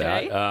guess there's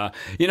that. Okay.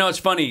 You know, it's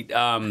funny.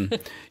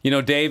 You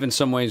know, Dave, in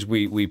some ways,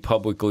 we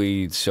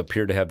publicly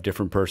appear to have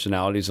different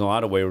personalities. In a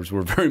lot of ways,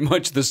 we're very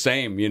much the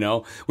same, you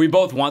know. We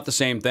both want the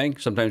same thing.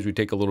 Sometimes we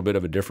take a little bit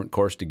of a different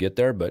course to get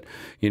there, but,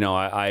 you know,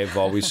 I've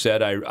always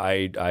said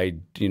I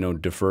you know,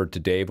 defer to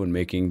Dave when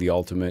making the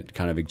ultimate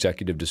kind of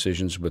executive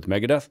decisions with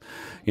Megadeth.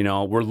 You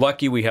know, we're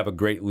lucky we have a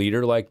great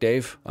leader like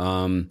Dave.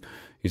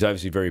 He's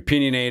obviously very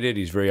opinionated.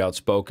 He's very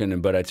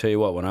outspoken. But I tell you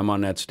what, when I'm on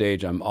that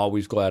stage, I'm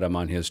always glad I'm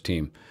on his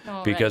team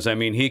because I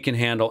mean he can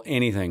handle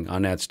anything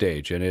on that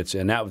stage, and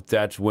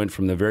that went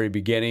from the very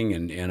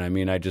beginning. And I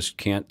mean I just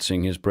can't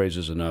sing his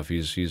praises enough.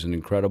 He's an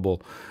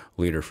incredible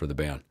leader for the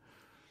band.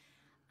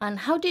 And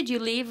how did you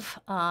leave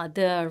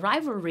the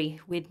rivalry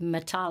with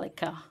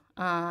Metallica?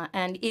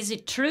 And is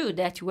it true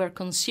that you were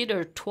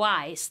considered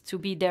twice to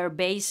be their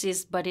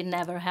bassist, but it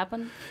never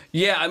happened?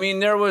 Yeah, I mean,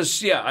 there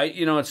was,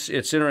 you know, it's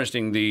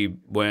interesting.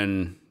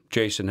 When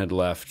Jason had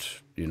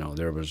left, you know,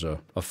 there was a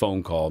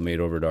phone call made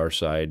over to our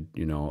side,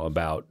 you know,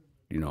 about,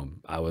 you know,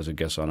 I was, I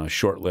guess, on a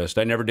short list.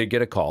 I never did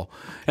get a call.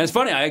 And it's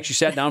funny, I actually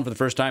sat down for the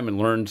first time and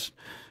learned,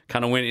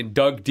 kind of went and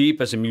dug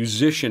deep as a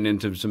musician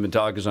into some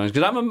Metallica songs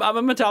because I'm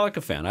a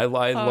Metallica fan.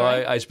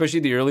 I especially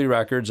the early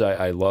records.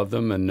 I love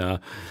them, and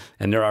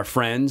they're our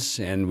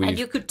friends. And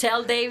you could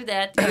tell Dave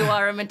that you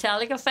are a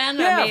Metallica fan.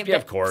 Yeah,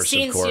 of course.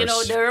 Since you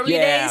know the early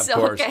days. Of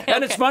course. Okay,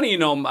 and it's funny, you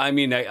know. I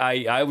mean,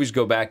 I always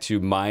go back to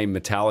my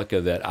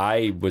Metallica that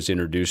I was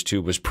introduced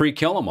to was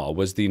pre-Kill 'Em All,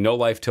 was the No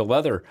Life Till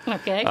Leather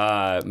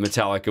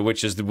Metallica,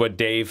 which is what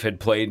Dave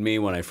had played me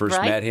when I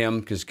first met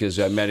him because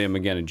I met him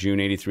again in June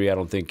 '83. I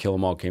don't think Kill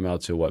 'Em All came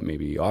out till what,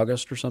 maybe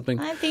August or something?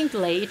 I think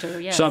later,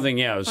 yes. Something,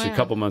 yeah, it was a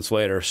couple months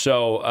later.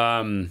 So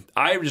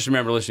I just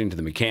remember listening to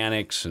the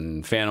Mechanics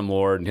and Phantom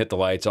Lord and Hit the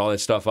Lights, all that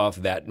stuff off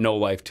of that No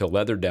Life Till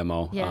Leather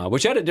demo,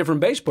 which had a different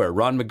bass player,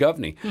 Ron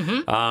McGovney,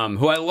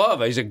 who I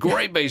love. He's a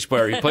great bass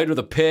player. He played with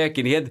a pick,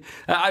 and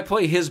I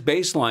play his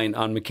bass line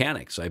on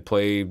Mechanics. I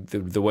play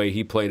the way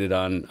he played it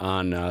on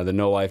the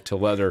No Life Till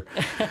Leather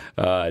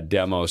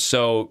demo.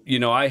 So, you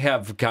know, I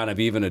have kind of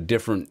even a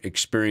different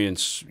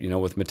experience, you know,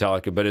 with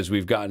Metallica, but as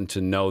we've gotten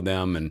to know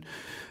them and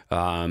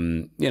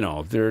you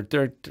know,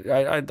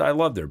 I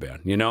love their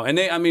band, you know, and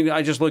I mean,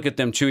 I just look at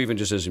them too, even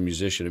just as a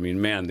musician. I mean,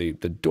 man, the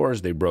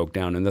doors they broke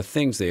down and the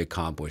things they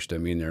accomplished. I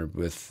mean, they're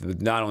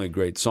with not only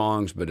great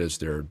songs, but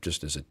as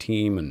a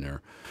team and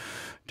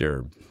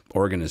their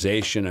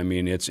organization. I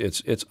mean,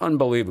 it's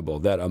unbelievable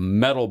that a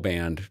metal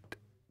band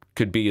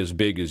could be as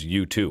big as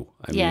U2.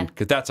 I mean,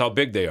 because that's how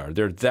big they are.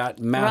 They're that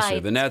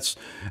massive, and that's,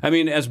 I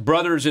mean, as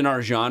brothers in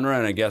our genre,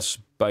 and I guess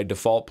by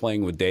default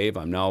playing with Dave,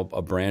 I'm now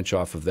a branch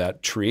off of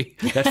that tree,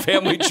 that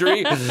family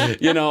tree.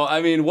 You know,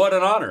 I mean, what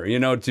an honor, you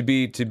know, to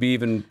be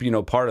even, you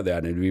know, part of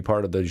that and to be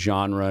part of the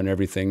genre and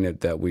everything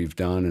that we've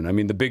done. And I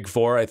mean, the Big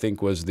Four, I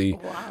think, was the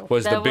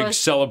big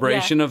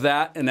celebration of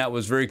that, and that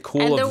was very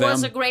cool of them. And there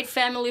was a great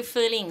family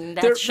feeling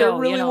that show. There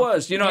really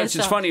was. You know, it's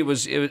funny.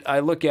 I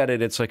look at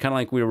it. It's like kind of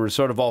like we were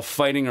sort of all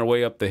fighting our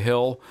way up the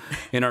hill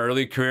in our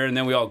early career, and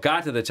then we all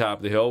got to the top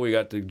of the hill. We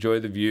got to enjoy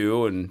the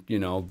view, and you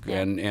know,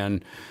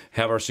 and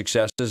have our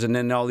successes, and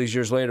then all these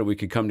years later, we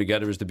could come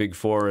together as the Big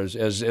Four,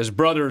 as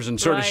brothers, and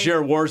sort of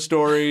share war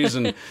stories,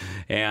 and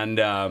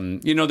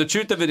you know, the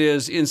truth of it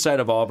is,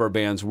 inside of all of our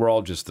bands, we're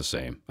all just the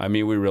same. I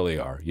mean, we really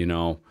are. You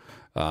know,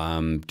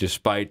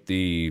 despite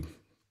the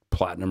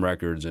platinum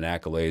records and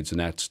accolades and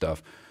that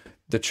stuff,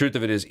 the truth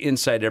of it is,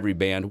 inside every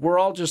band, we're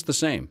all just the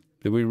same.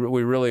 We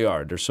really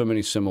are. There's so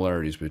many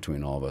similarities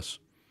between all of us.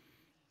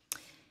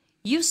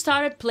 You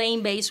started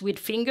playing bass with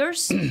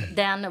fingers,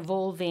 then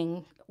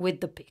evolving with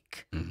the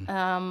pick.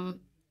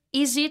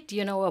 Is it,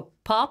 you know, a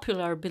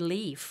popular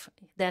belief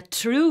that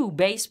true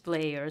bass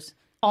players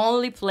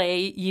only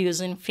play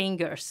using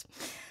fingers?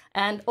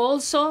 And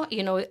also,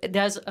 you know,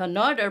 there's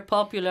another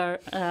popular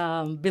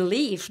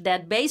belief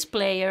that bass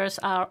players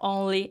are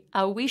only,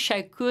 I wish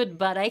I could,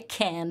 but I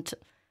can't,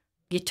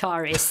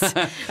 guitarists.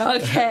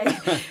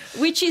 Okay.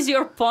 Which is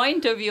your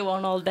point of view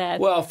on all that?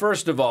 Well,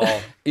 first of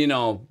all, you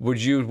know,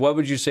 what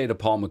would you say to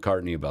Paul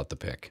McCartney about the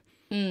pick?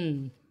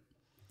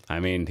 I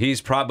mean,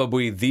 he's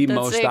probably the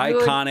most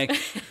iconic,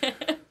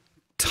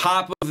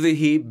 top of the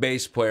heap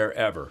bass player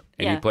ever,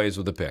 and he plays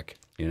with a pick.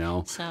 You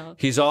know, so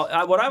he's all.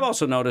 What I've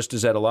also noticed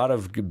is that a lot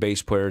of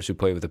bass players who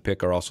play with a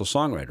pick are also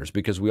songwriters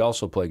because we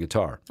also play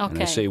guitar. Okay.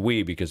 And I say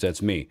we because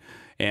that's me.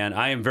 And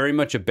I am very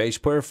much a bass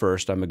player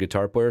first. I'm a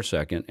guitar player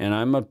second, and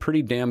I'm a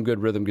pretty damn good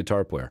rhythm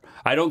guitar player.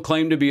 I don't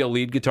claim to be a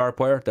lead guitar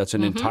player. That's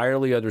an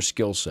entirely other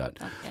skill set.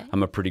 Okay.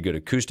 I'm a pretty good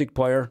acoustic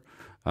player.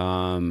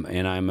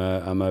 And I'm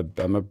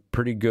a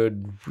pretty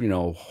good, you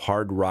know,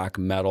 hard rock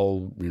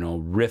metal, you know,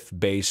 riff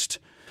based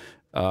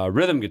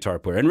rhythm guitar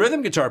player. And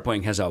rhythm guitar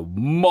playing has a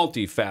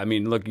I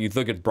mean, you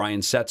look at Brian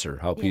Setzer,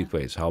 how he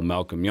plays, how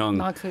Malcolm Young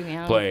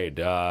played.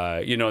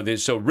 You know,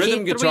 so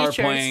rhythm guitar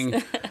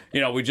playing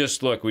You know, we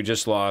just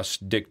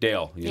lost Dick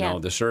Dale, you know,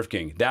 the Surf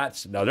King.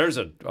 Now there's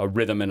a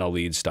rhythm and a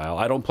lead style.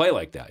 I don't play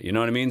like that. You know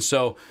what I mean?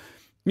 So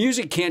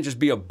music can't just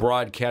be a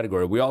broad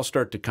category. We all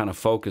start to kind of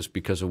focus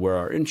because of where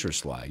our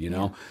interests lie, you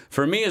know?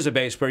 For me as a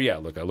bass player, yeah,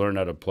 look, I learned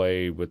how to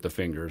play with the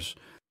fingers.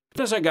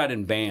 As I got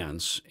in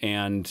bands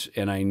and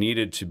I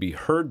needed to be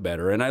heard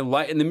better, and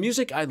the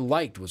music I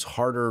liked was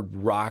harder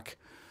rock.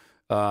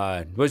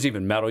 It wasn't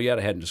even metal yet.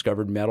 I hadn't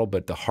discovered metal,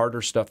 but the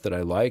harder stuff that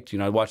I liked, you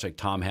know, I watched like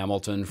Tom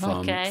Hamilton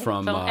from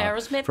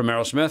Aerosmith. From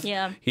Aerosmith.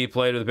 Yeah. He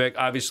played with the pick.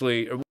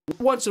 Obviously,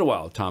 once in a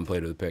while, Tom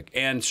played with the pick.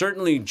 And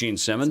certainly Gene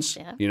Simmons,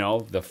 you know,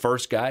 the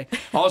first guy.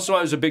 Also,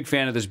 I was a big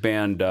fan of this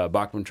band,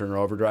 Bachman Turner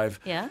Overdrive.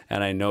 Yeah.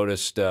 And I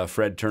noticed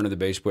Fred Turner, the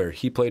bass player,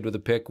 he played with the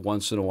pick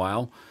once in a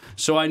while.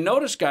 So I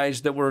noticed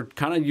guys that were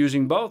kind of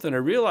using both, and I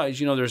realized,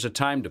 you know, there's a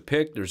time to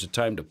pick, there's a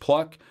time to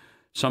pluck.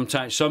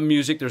 Sometimes, some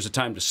music, there's a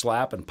time to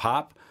slap and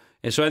pop.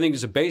 And so I think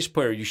as a bass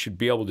player, you should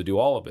be able to do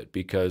all of it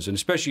because, and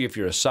especially if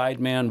you're a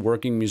sideman,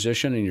 working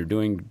musician, and you're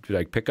doing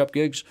like pickup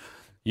gigs,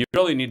 you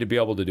really need to be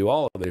able to do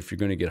all of it if you're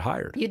going to get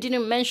hired. You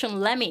didn't mention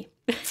Lemmy.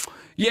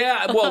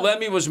 Yeah, well,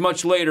 Lemmy was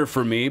much later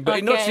for me, but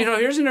you know,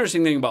 here's an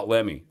interesting thing about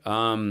Lemmy.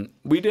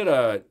 We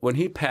did when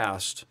he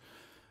passed,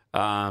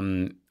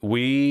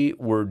 we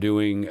were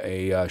doing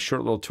a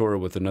short little tour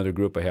with another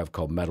group I have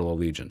called Metal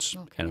Allegiance,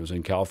 and it was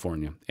in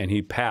California. And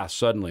he passed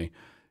suddenly,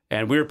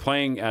 and we were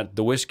playing at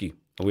the Whiskey.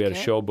 We had a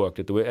show booked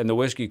at and the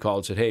Whiskey called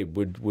and said, "Hey,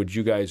 would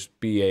you guys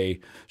be a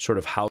sort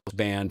of house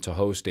band to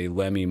host a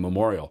Lemmy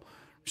memorial?"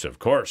 We said, "Of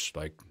course,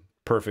 like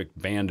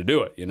perfect band to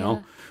do it, you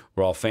know."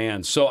 We're all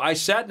fans. So I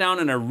sat down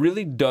and I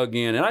really dug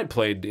in, and I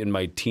played in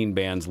my teen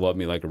bands, Love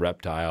Me Like a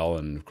Reptile,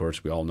 and of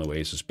course we all know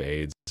Ace of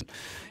Spades.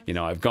 You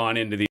know, I've gone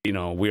into the, you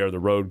know, We Are the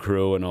Road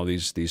Crew and all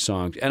these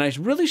songs, and I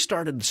really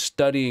started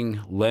studying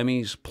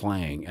Lemmy's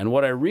playing, and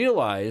what I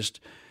realized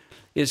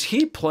is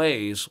he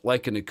plays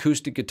like an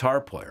acoustic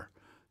guitar player.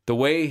 The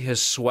way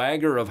his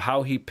swagger of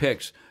how he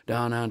picks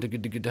down and We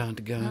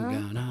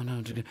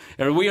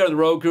Are the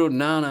Road Crew.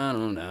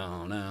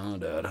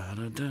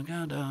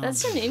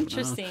 That's an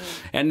interesting.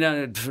 And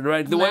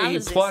right, the way he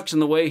plucks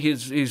and the way he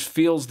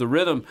feels the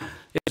rhythm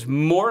is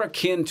more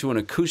akin to an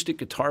acoustic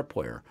guitar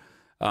player.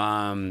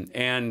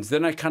 And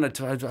then I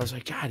was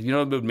like, God, you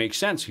know, it would make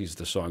sense. He's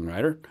the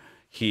songwriter.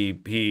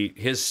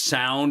 His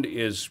sound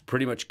is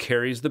pretty much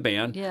carries the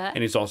band, and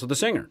he's also the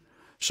singer.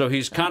 So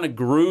he's kind of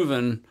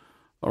grooving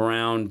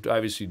around,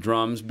 obviously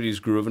drums, but he's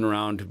grooving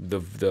around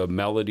the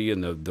melody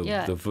and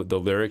the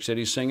lyrics that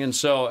he's singing.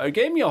 So it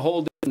gave me a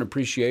whole different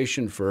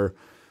appreciation for,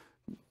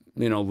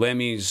 you know,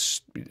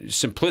 Lemmy's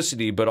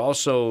simplicity, but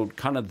also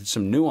kind of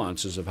some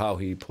nuances of how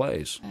he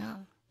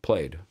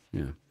played.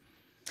 Yeah.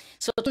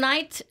 So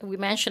tonight we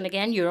mentioned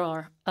again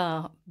your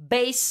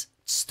bass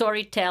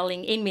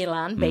storytelling in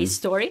Milan,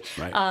 Basstory,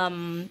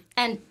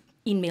 and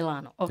in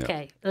Milano.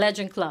 Okay,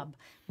 Legend Club.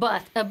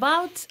 But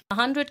about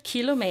 100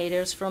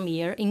 kilometers from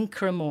here in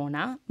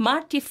Cremona,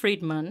 Marty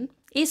Friedman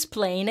is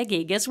playing a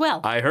gig as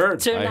well. I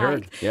heard.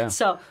 Yeah.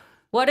 So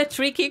what a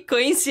tricky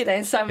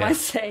coincidence, I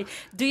must say.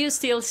 Do you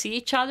still see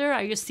each other?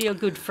 Are you still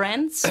good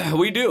friends?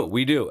 We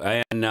do.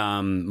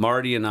 And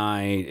Marty and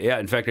I,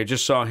 in fact, I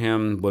just saw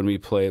him when we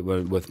played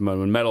with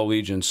Metal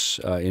Allegiance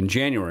in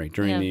January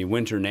during the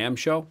Winter NAMM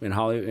show in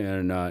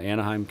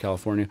Anaheim,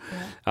 California.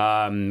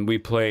 Yeah. We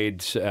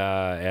played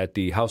at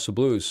the House of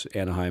Blues,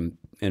 Anaheim.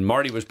 And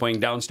Marty was playing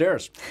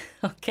downstairs.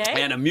 Okay.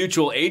 And a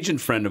mutual agent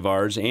friend of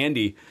ours,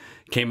 Andy,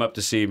 came up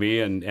to see me,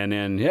 and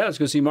then, let's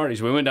go see Marty.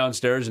 So we went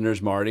downstairs, and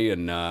there's Marty.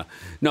 And no,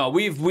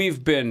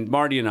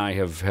 Marty and I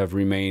have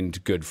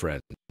remained good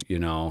friends, you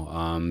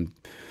know.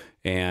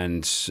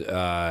 And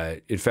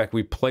in fact,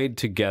 we played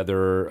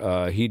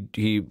together.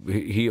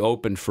 He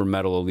opened for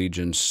Metal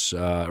Allegiance,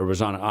 or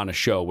was on a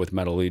show with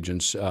Metal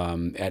Allegiance at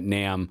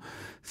NAMM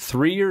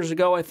 3 years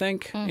ago, I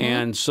think.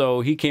 And so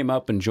he came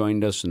up and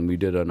joined us, and we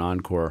did an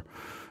encore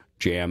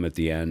jam at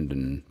the end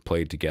and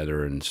played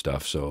together and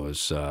stuff. So it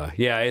was,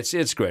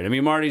 it's great. I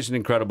mean, Marty's an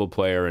incredible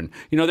player, and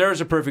you know, there's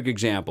a perfect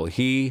example.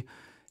 He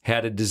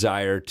had a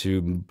desire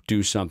to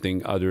do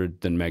something other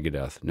than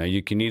Megadeth. Now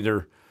you can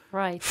either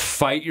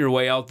fight your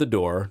way out the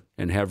door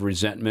and have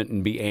resentment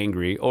and be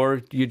angry,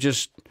 or you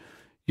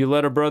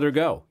let a brother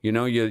go. You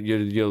know,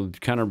 you'll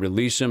kind of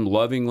release him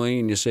lovingly,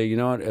 and you say, you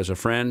know what, as a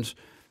friend,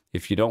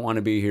 if you don't want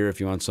to be here,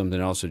 if you want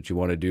something else that you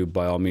want to do,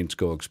 by all means,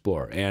 go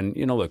explore. And,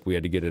 you know, look, we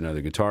had to get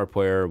another guitar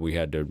player. We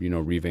had to, you know,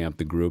 revamp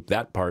the group.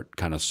 That part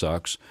kind of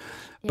sucks.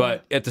 Yeah.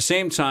 But at the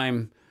same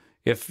time,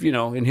 if, you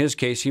know, in his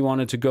case, he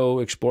wanted to go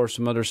explore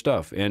some other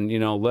stuff. And, you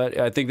know,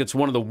 I think that's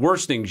one of the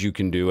worst things you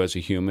can do as a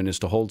human is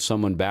to hold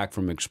someone back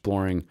from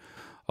exploring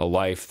a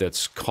life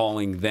that's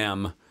calling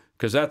them.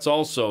 Because that's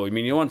also, I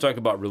mean, you want to talk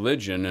about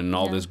religion and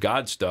all this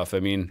God stuff. I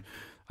mean,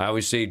 I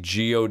always say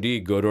G-O-D,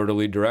 good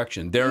orderly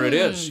direction. There it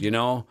is, you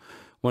know.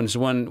 When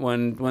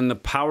the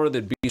power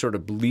that be sort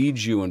of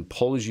leads you and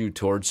pulls you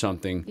towards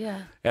something.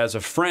 Yeah. As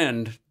a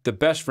friend, the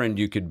best friend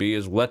you could be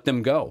is let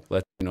them go.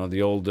 Let, you know,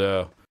 the old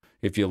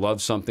If you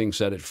love something,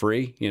 set it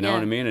free. You know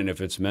what I mean? And if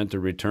it's meant to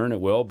return,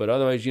 it will. But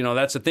otherwise, you know,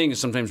 that's the thing. Is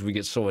sometimes we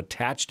get so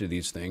attached to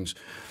these things,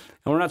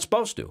 and we're not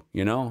supposed to.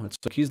 You know, it's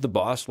like he's the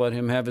boss. Let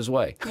him have his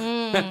way.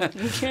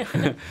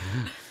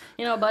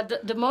 You know,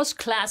 but the most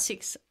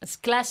classic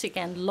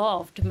and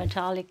loved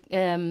Megadeth,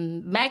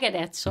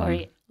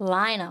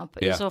 lineup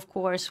is of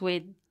course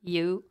with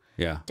you,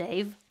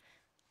 Dave,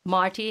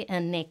 Marty,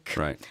 and Nick.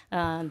 Right.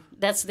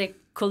 That's the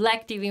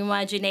collective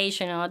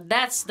imagination.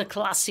 That's the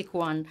classic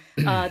one.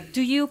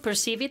 Do you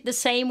perceive it the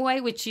same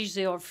way? Which is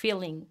your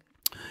feeling?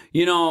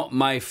 You know,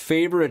 my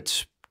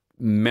favorite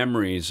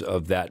memories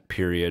of that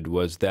period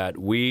was that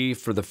we,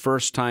 for the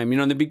first time, you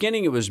know, in the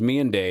beginning it was me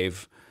and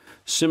Dave,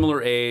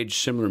 similar age,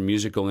 similar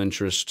musical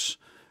interests.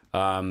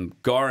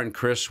 Gar and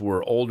Chris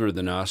were older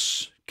than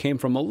us, came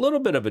from a little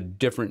bit of a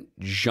different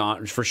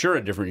genre, for sure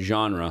a different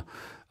genre,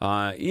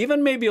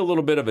 even maybe a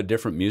little bit of a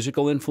different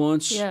musical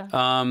influence.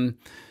 Yeah.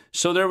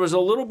 So there was a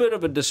little bit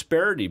of a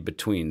disparity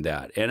between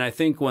that. And I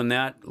think when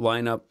that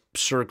lineup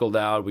circled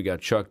out, we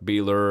got Chuck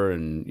Beeler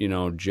and, you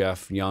know,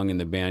 Jeff Young in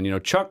the band. You know,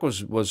 Chuck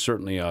was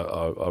certainly a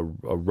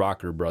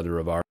rocker brother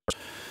of ours.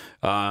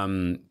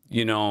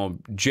 You know,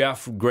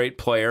 Jeff, great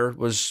player,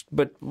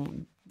 but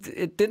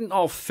it didn't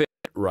all fit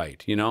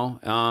right, you know?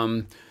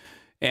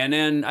 And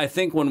then I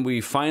think when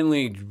we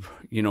finally,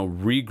 you know,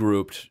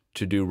 regrouped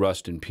to do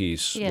Rust in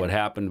Peace, what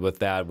happened with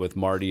that, with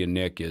Marty and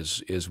Nick,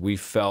 is we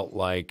felt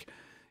like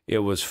it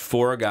was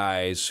four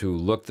guys who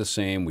looked the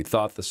same, we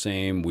thought the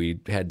same, we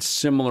had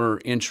similar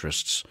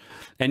interests.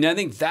 And I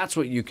think that's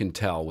what you can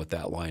tell with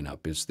that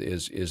lineup,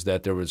 is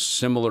that there was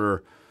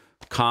similar,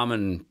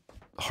 common,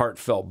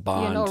 heartfelt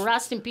bond. You know,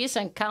 Rust in Peace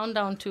and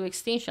Countdown to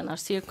Extinction are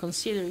still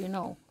considered, you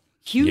know,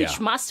 huge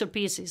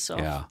masterpieces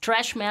of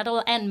thrash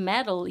metal and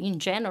metal in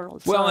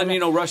general. Well, and, you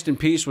know, Rust in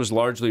Peace was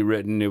largely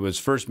written, it was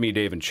first me,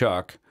 Dave, and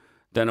Chuck.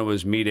 Then it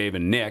was me, Dave,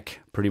 and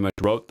Nick pretty much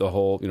wrote the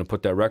whole, you know,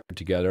 put that record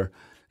together.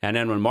 And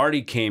then when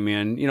Marty came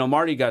in, you know,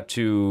 Marty got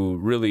to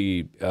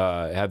really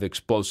have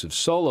explosive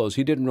solos.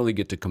 He didn't really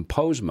get to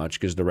compose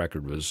much because the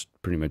record was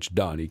pretty much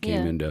done. He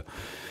came in to,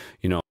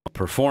 you know,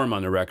 perform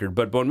on the record.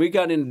 But when we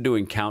got into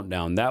doing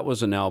Countdown, that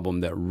was an album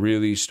that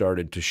really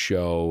started to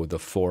show the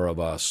four of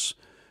us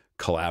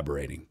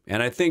collaborating.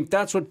 And I think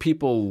that's what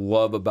people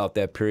love about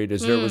that period,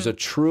 is there was a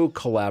true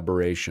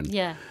collaboration.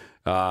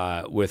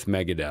 With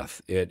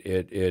Megadeth,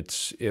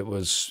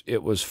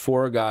 it was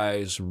four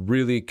guys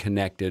really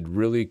connected,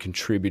 really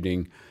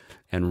contributing,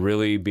 and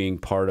really being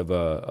part of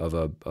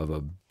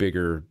a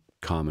bigger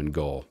common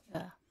goal.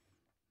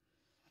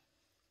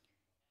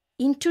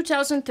 In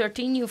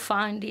 2013, you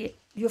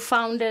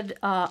founded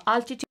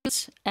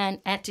Altitudes and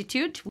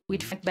Attitude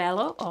with Frank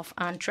Bello of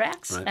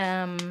Anthrax,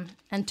 and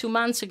 2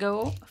 months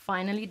ago,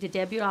 finally, the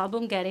debut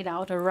album, Get It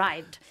Out,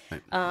 arrived.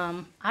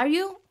 Are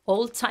you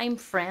old-time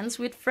friends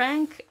with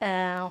Frank,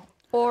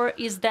 or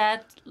is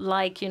that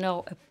like, you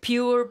know, a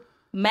pure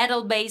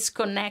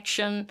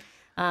metal-bass-connection,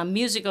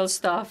 musical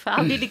stuff?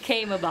 How did it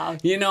came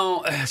about? You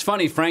know, it's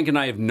funny, Frank and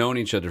I have known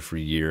each other for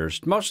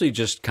years, mostly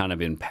just kind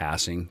of in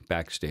passing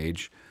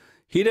backstage.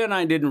 He and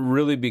I didn't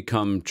really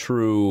become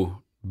true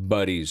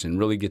buddies and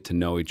really get to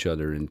know each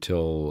other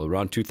until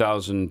around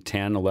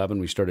 2010, 11,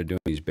 we started doing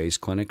these bass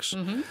clinics.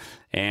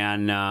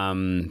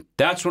 And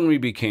that's when we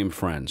became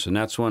friends. And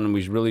that's when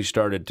we really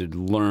started to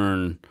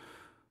learn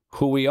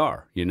who we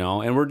are, you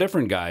know. And we're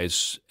different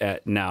guys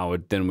now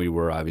than we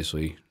were,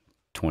 obviously,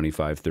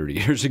 25, 30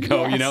 years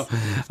ago, you know.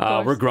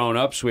 We're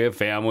grown-ups. We have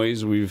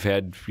families. We've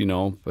had, you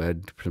know,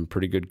 some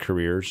pretty good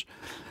careers.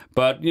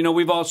 But, you know,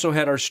 we've also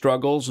had our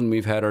struggles and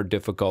we've had our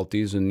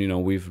difficulties and, you know,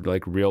 we've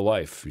like real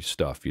life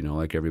stuff, you know,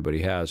 like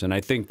everybody has. And I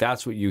think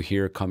that's what you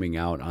hear coming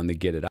out on the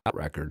Get It Out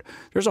record.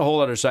 There's a whole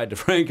other side to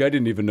Frank I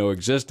didn't even know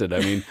existed. I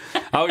mean,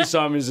 I always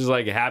saw him as this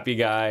like a happy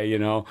guy, you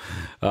know,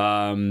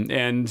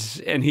 and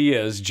he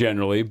is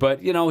generally.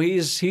 But, you know,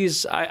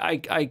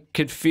 I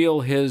could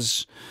feel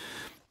his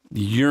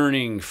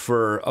yearning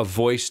for a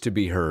voice to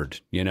be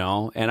heard, you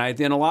know. And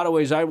in a lot of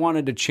ways, I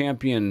wanted to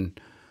champion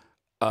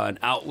an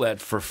outlet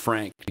for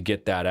Frank to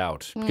get that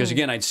out. Because,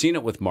 again, I'd seen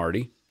it with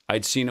Marty.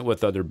 I'd seen it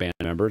with other band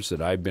members that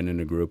I've been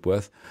in a group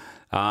with.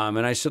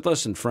 And I said,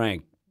 listen,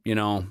 Frank, you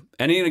know,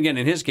 and again,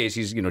 in his case,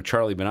 he's, you know,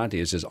 Charlie Benanti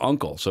is his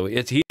uncle. So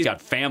he's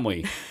got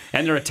family,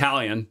 and they're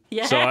Italian.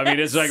 So, I mean,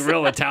 it's like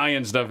real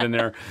Italian stuff in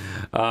there.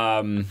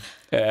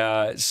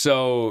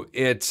 So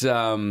it's,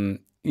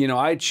 you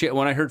know,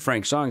 when I heard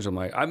Frank's songs, I'm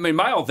like, I mean,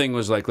 my whole thing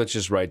was like, let's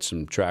just write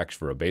some tracks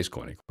for a bass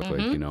clinic, like,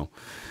 you know.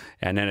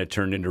 And then it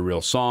turned into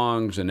real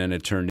songs, and then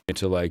it turned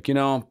into like, you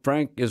know,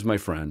 Frank is my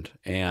friend,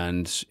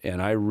 and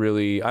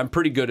I'm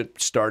pretty good at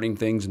starting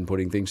things and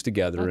putting things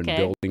together and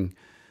building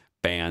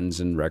bands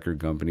and record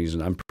companies,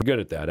 and I'm pretty good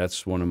at that.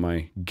 That's one of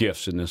my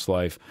gifts in this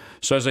life.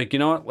 So I was like, you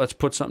know what? Let's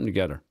put something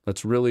together.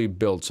 Let's really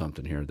build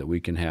something here that we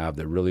can have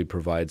that really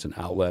provides an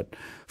outlet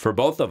for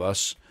both of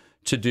us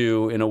to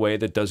do in a way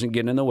that doesn't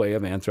get in the way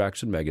of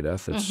Anthrax and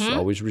Megadeth. It's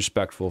always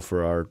respectful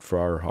for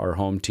our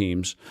home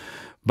teams,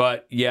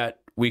 but yet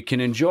we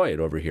can enjoy it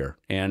over here.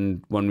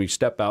 And when we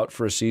step out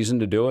for a season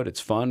to do it,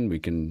 it's fun. We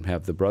can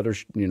have the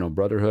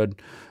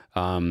brotherhood.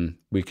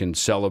 we can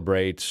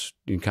celebrate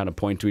and kind of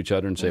point to each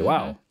other and say,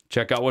 wow,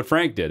 check out what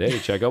Frank did. Hey,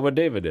 check out what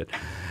David did.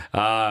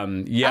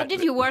 Yeah. How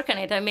did you work on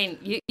it? I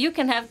mean, you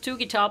can have 2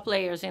 guitar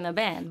players in a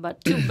band,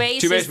 but 2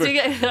 bassists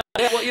together.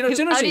 Well, you know, it's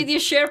interesting. How did you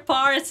share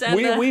parts?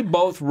 And we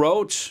both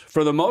wrote,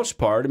 for the most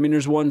part. I mean,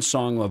 there's one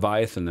song,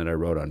 Leviathan, that I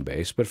wrote on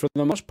bass, but for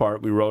the most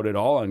part, we wrote it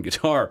all on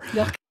guitar.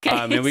 Okay,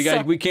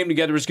 And we came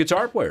together as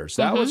guitar players.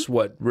 That was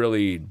what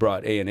really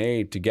brought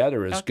A&A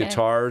together, is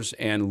guitars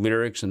and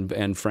lyrics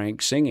and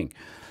Frank singing.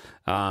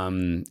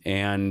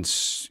 And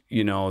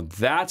you know,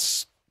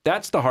 that's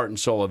the heart and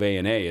soul of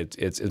A&A.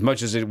 It's as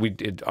much as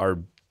our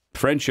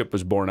friendship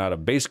was born out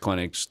of bass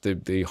clinics.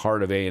 The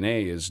heart of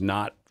A&A is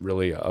not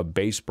really a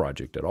bass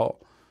project at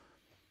all.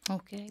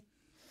 Okay.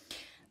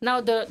 Now,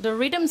 the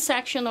rhythm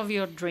section of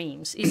your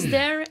dreams, is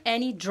there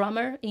any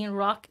drummer in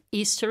rock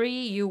history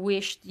you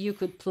wished you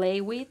could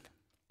play with,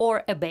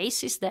 or a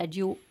bassist that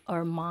you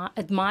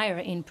admire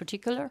in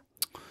particular?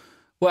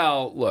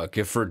 Well, look,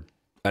 if for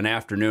an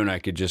afternoon I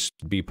could just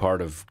be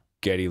part of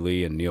Geddy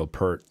Lee and Neil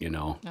Peart, you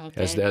know,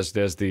 as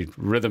the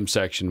rhythm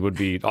section would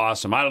be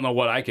awesome. I don't know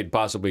what I could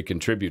possibly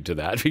contribute to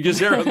that, because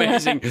they're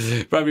amazing.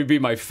 Probably be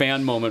my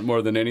fan moment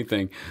more than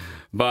anything.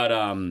 But,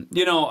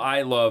 you know,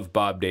 I love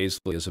Bob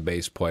Daisley as a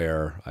bass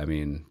player. I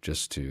mean,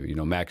 just to, you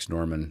know, Max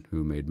Norman,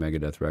 who made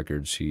Megadeth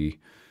records, he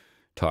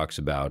talks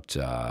about,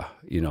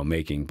 you know,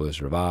 making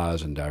Blizzard of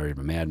Oz and Diary of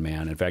a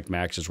Madman. In fact,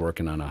 Max is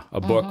working on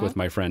a book with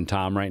my friend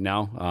Tom right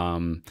now,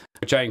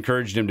 which I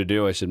encouraged him to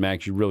do. I said,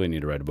 Max, you really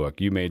need to write a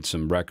book. You made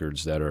some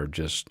records that are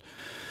just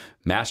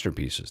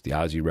masterpieces, the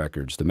Ozzy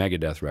records, the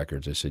Megadeth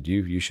records. I said,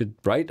 you should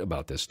write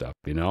about this stuff,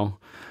 you know?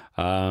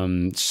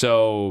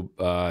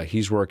 So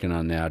he's working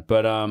on that.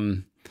 But,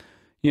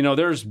 you know,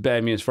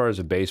 I mean, as far as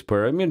a bass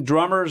player, I mean,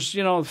 drummers,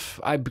 you know,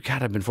 I've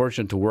been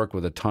fortunate to work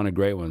with a ton of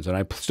great ones, and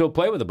I still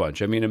play with a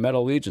bunch. I mean, in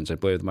Metal Allegiance, I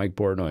play with Mike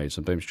Portnoy,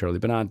 sometimes Charlie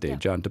Benante,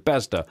 John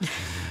Tepesta,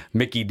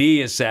 Mickey D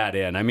has sat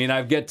in. I mean,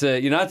 I've get to,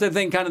 you know, that's the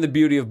thing, kind of the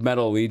beauty of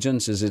Metal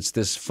Allegiance is it's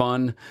this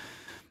fun.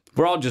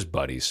 We're all just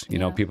buddies. You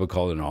know, people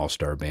call it an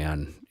all-star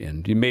band,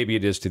 and maybe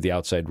it is to the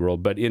outside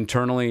world, but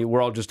internally,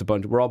 we're all just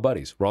we're all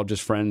buddies. We're all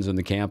just friends on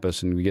the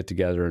campus, and we get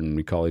together and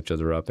we call each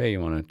other up. Hey, you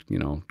want to, you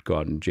know, go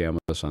out and jam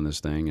with us on this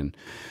thing?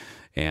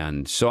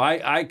 And so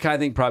I kind of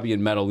think probably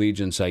in Metal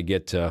Allegiance, I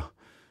get to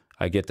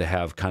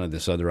have kind of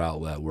this other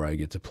outlet where I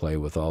get to play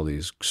with all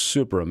these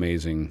super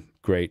amazing,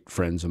 great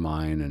friends of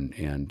mine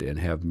and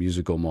have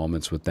musical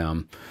moments with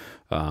them.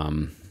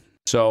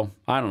 So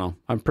I don't know.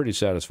 I'm pretty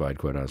satisfied,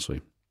 quite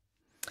honestly.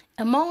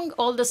 Among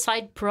all the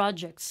side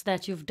projects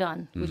that you've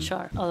done, which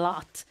are a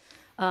lot,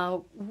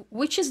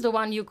 which is the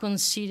one you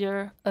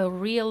consider a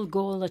real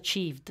goal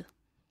achieved?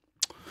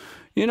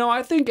 You know,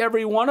 I think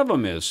every one of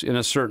them is in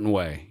a certain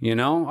way. You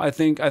know, I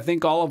think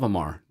all of them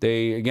are.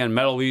 Again,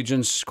 Metal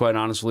Allegiance, quite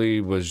honestly,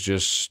 was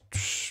just,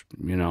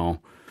 you know,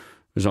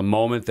 there's a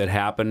moment that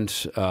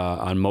happened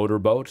on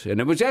Motorboat,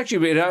 and it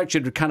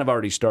actually kind of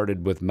already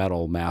started with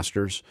Metal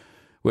Masters,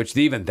 which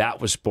even that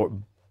was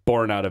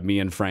born out of me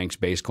and Frank's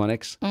bass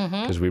clinics,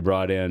 because we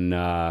brought in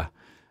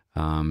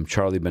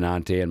Charlie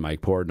Benante and Mike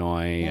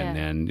Portnoy, and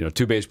then, you know,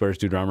 2 bass players,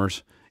 2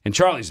 drummers. And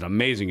Charlie's an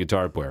amazing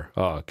guitar player.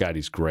 Oh, God,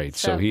 he's great.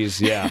 So he's,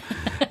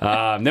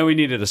 then we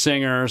needed a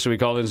singer, so we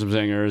called in some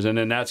singers. And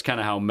then that's kind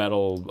of how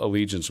Metal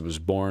Allegiance was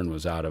born,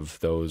 was out of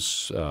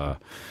those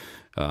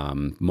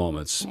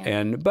moments.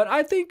 But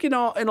I think, you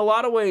know, in a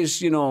lot of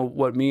ways, you know,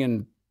 what me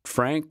and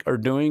Frank are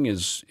doing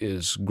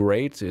is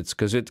great. It's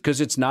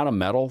because it's not a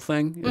metal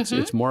thing.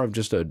 It's more of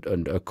just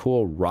a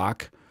cool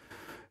rock.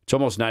 It's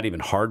almost not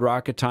even hard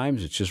rock at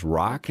times. It's just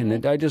rock,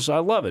 and I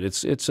love it.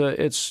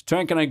 It's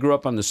Frank and I grew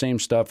up on the same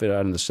stuff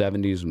out in the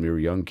 '70s when we were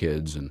young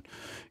kids, and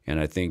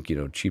I think, you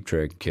know, Cheap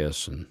Trick,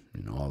 Kiss, and,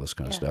 you know, all this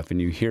kind of stuff.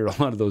 And you hear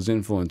a lot of those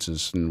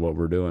influences in what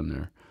we're doing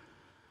there.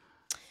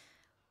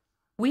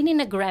 Winning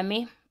a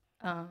Grammy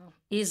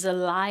is a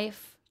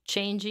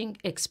life-changing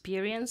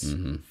experience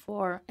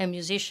for a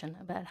musician.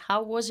 But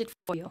how was it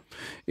for you?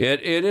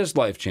 It is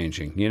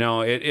life-changing. You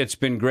know, it's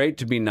been great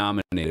to be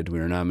nominated. We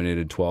were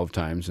nominated 12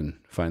 times and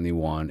finally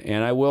won.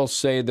 And I will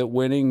say that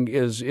winning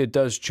it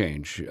does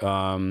change.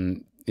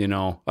 You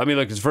know, I mean,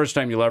 like, it's the first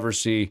time you'll ever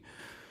see,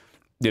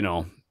 you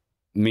know,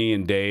 me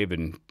and Dave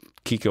and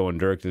Kiko and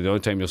Dirk. The only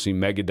time you'll see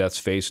Megadeth's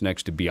face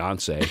next to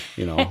Beyonce,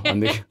 you know, on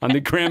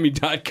the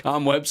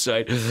Grammy.com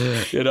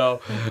website, you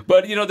know.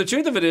 But, you know, the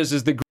truth of it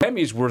is the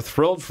Grammys were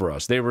thrilled for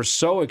us. They were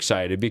so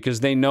excited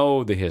because they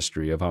know the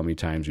history of how many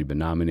times we've been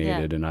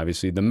nominated. And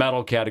obviously the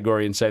metal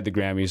category inside the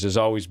Grammys has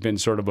always been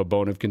sort of a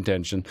bone of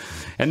contention.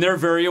 And they're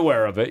very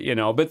aware of it, you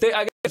know. But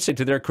I gotta say,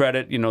 to their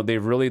credit, you know,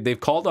 they've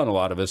called on a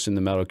lot of us in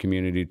the metal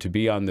community to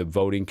be on the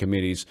voting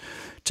committees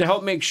to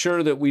help make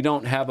sure that we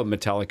don't have a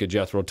Metallica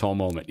Jethro Tull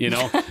moment, you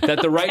know,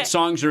 that the right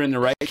songs are in the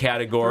right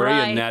category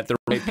and that the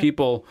right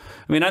people.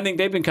 I mean, I think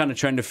they've been kind of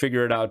trying to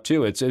figure it out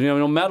too. It's, you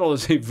know, metal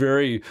is a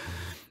very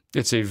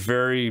It's a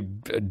very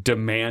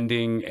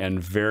demanding and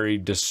very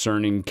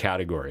discerning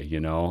category, you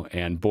know.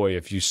 And boy,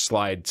 if you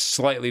slide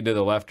slightly to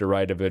the left or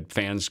right of it,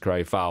 fans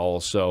cry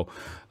foul. So,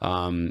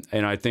 and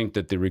I think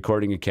that the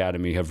Recording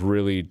Academy have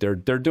really they're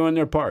doing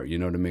their part, you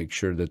know, to make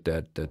sure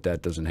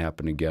that doesn't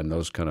happen again.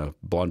 Those kind of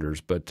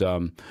blunders, but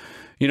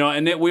you know,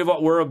 and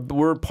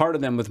we're part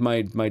of them with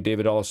my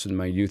David Ellefson,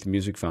 my Youth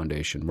Music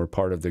Foundation. We're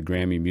part of the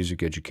Grammy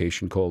Music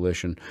Education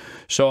Coalition.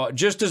 So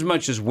just as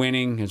much as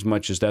winning, as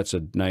much as that's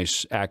a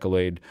nice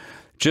accolade,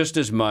 just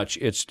as much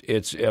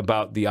it's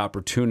about the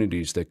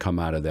opportunities that come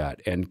out of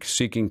that and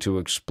seeking to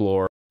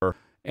explore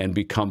and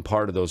become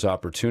part of those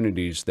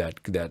opportunities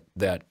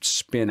that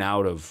spin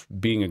out of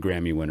being a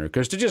Grammy winner.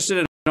 Because to just sit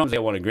at home and say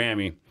I won a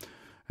Grammy,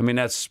 I mean,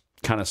 that's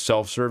kind of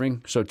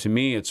self-serving. So to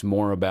me, it's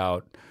more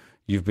about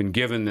you've been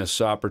given this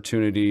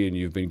opportunity and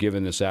you've been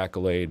given this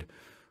accolade.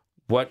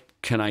 What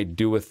can I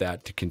do with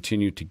that to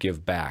continue to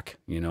give back?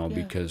 You know,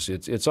 because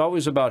it's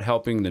always about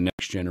helping the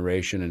next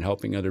generation and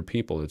helping other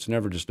people. It's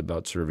never just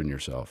about serving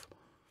yourself.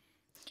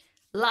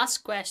 Last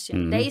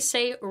question. They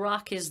say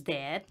rock is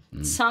dead.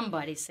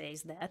 Somebody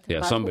says that.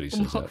 Yeah, somebody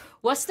says that.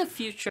 What's the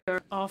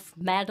future of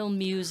metal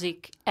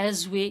music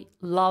as we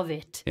love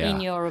it,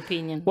 in your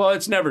opinion? Well,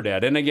 it's never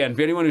dead. And again,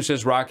 anyone who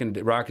says rock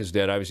is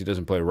dead obviously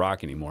doesn't play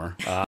rock anymore.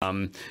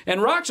 And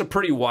rock's a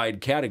pretty wide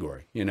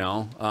category, you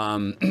know.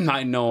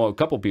 I know a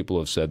couple people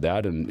have said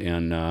that,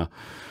 and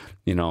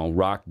you know,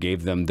 rock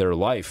gave them their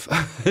life.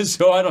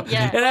 So I don't.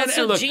 Yeah.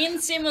 And look, Gene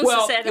Simmons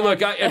said that. Look,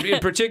 in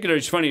particular,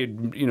 it's funny.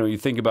 You know, you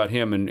think about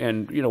him,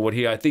 and you know what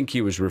I think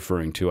he was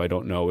referring to. I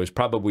don't know. Is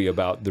probably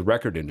about the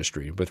record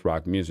industry with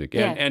rock music,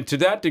 and to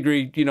that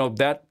degree, you know,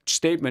 that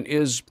statement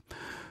is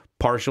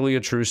partially a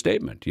true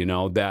statement. You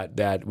know,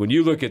 that when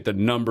you look at the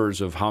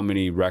numbers of how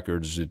many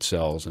records it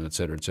sells and et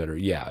cetera,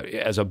 yeah,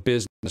 as a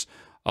business,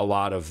 a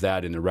lot of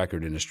that in the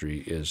record industry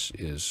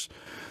is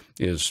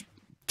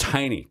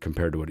tiny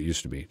compared to what it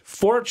used to be.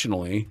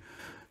 Fortunately,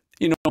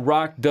 you know,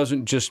 rock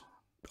doesn't just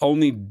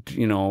only,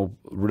 you know,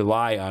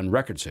 rely on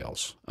record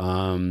sales.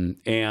 And,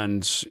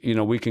 you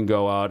know, we can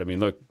go out. I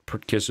mean, look,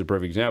 Kiss is a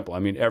perfect example. I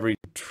mean, every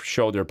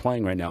show they're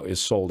playing right now is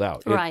sold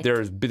out. Right.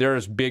 They're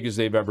as big as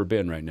they've ever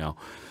been right now.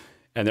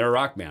 And they're a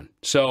rock band.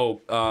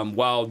 So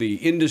while the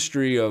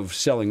industry of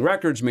selling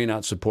records may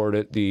not support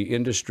it, the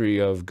industry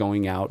of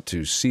going out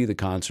to see the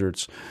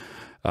concerts,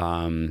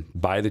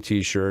 buy the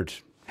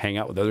T-shirt, hang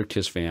out with other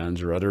Kiss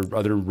fans or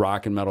other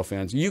rock and metal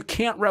fans. You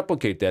can't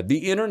replicate that.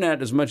 The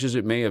internet, as much as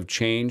it may have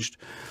changed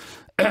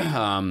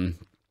and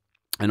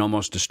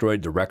almost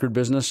destroyed the record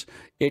business,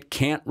 it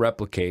can't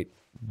replicate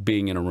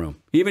being in a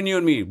room. Even you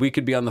and me, we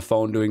could be on the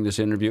phone doing this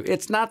interview.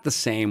 It's not the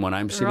same when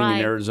I'm sitting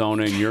in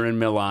Arizona and you're in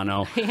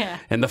Milano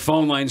and the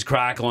phone line's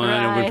crackling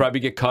and we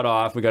probably get cut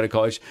off. We got to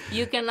call each.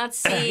 You cannot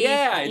see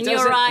in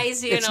your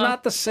eyes, you know. It's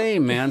not the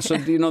same, man. So,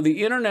 you know,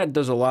 the internet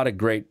does a lot of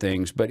great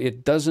things, but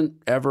it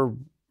doesn't ever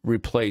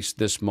replace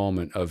this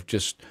moment of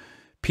just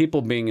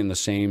people being in the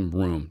same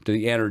room,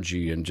 the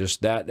energy and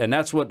just that. And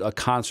that's what a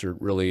concert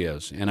really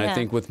is. And I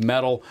think with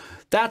metal,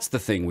 that's the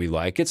thing we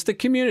like. It's the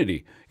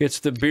community. It's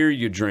the beer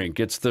you drink.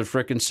 It's the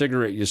frickin'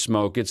 cigarette you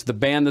smoke. It's the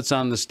band that's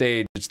on the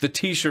stage. It's the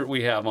T-shirt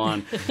we have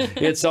on.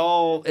 It's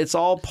all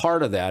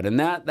part of that. And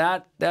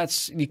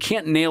that's you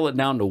can't nail it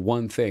down to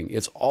one thing.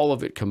 It's all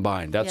of it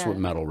combined. That's what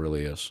metal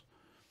really is.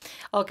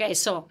 Okay,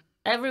 so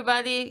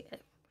everybody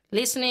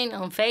listening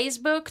on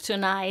Facebook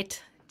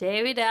tonight,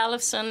 David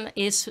Ellefson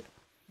is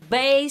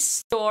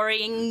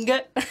basstorying.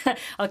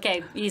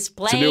 Okay, he's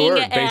playing. It's a new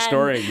word,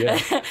 basstorying.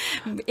 Yeah,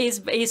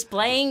 he's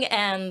playing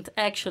and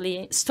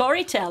actually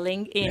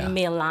storytelling in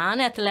Milan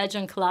at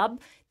Legend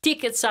Club.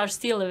 Tickets are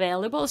still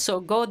available,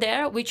 so go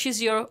there. Which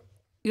is your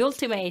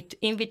ultimate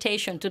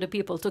invitation to the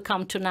people to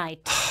come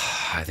tonight?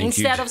 I think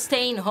instead of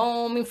staying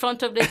home in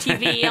front of the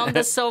TV on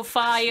the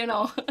sofa, you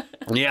know.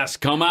 Yes,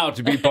 come out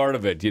to be part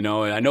of it, you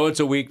know. I know it's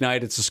a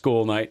weeknight, it's a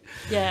school night.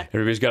 Yeah.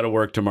 Everybody's got to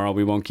work tomorrow.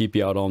 We won't keep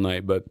you out all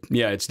night. But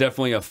yeah, it's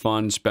definitely a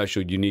fun,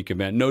 special, unique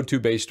event. No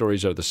two bass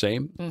stories are the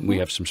same. We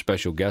have some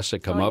special guests that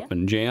come up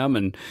and jam.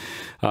 And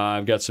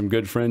I've got some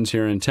good friends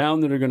here in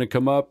town that are going to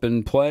come up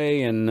and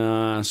play.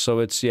 And so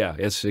it's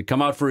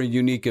come out for a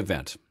unique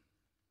event.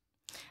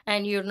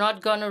 And you're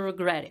not going to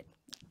regret it.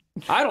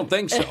 I don't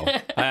think so.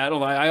 I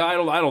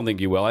don't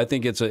think you will. I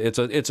think it's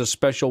a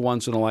special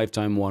once in a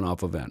lifetime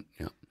one-off event.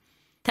 Yeah.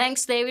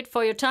 Thanks, David,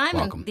 for your time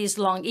Welcome. and this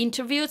long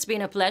interview. It's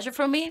been a pleasure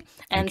for me.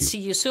 And see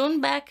you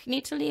soon back in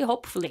Italy,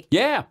 hopefully.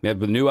 Yeah. With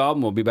the new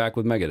album, we'll be back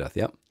with Megadeth.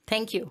 Yep.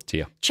 Thank you. See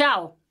ya.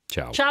 Ciao.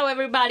 Ciao. Ciao,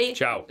 everybody.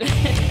 Ciao.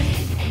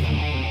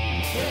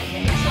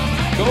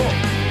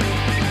 Cool.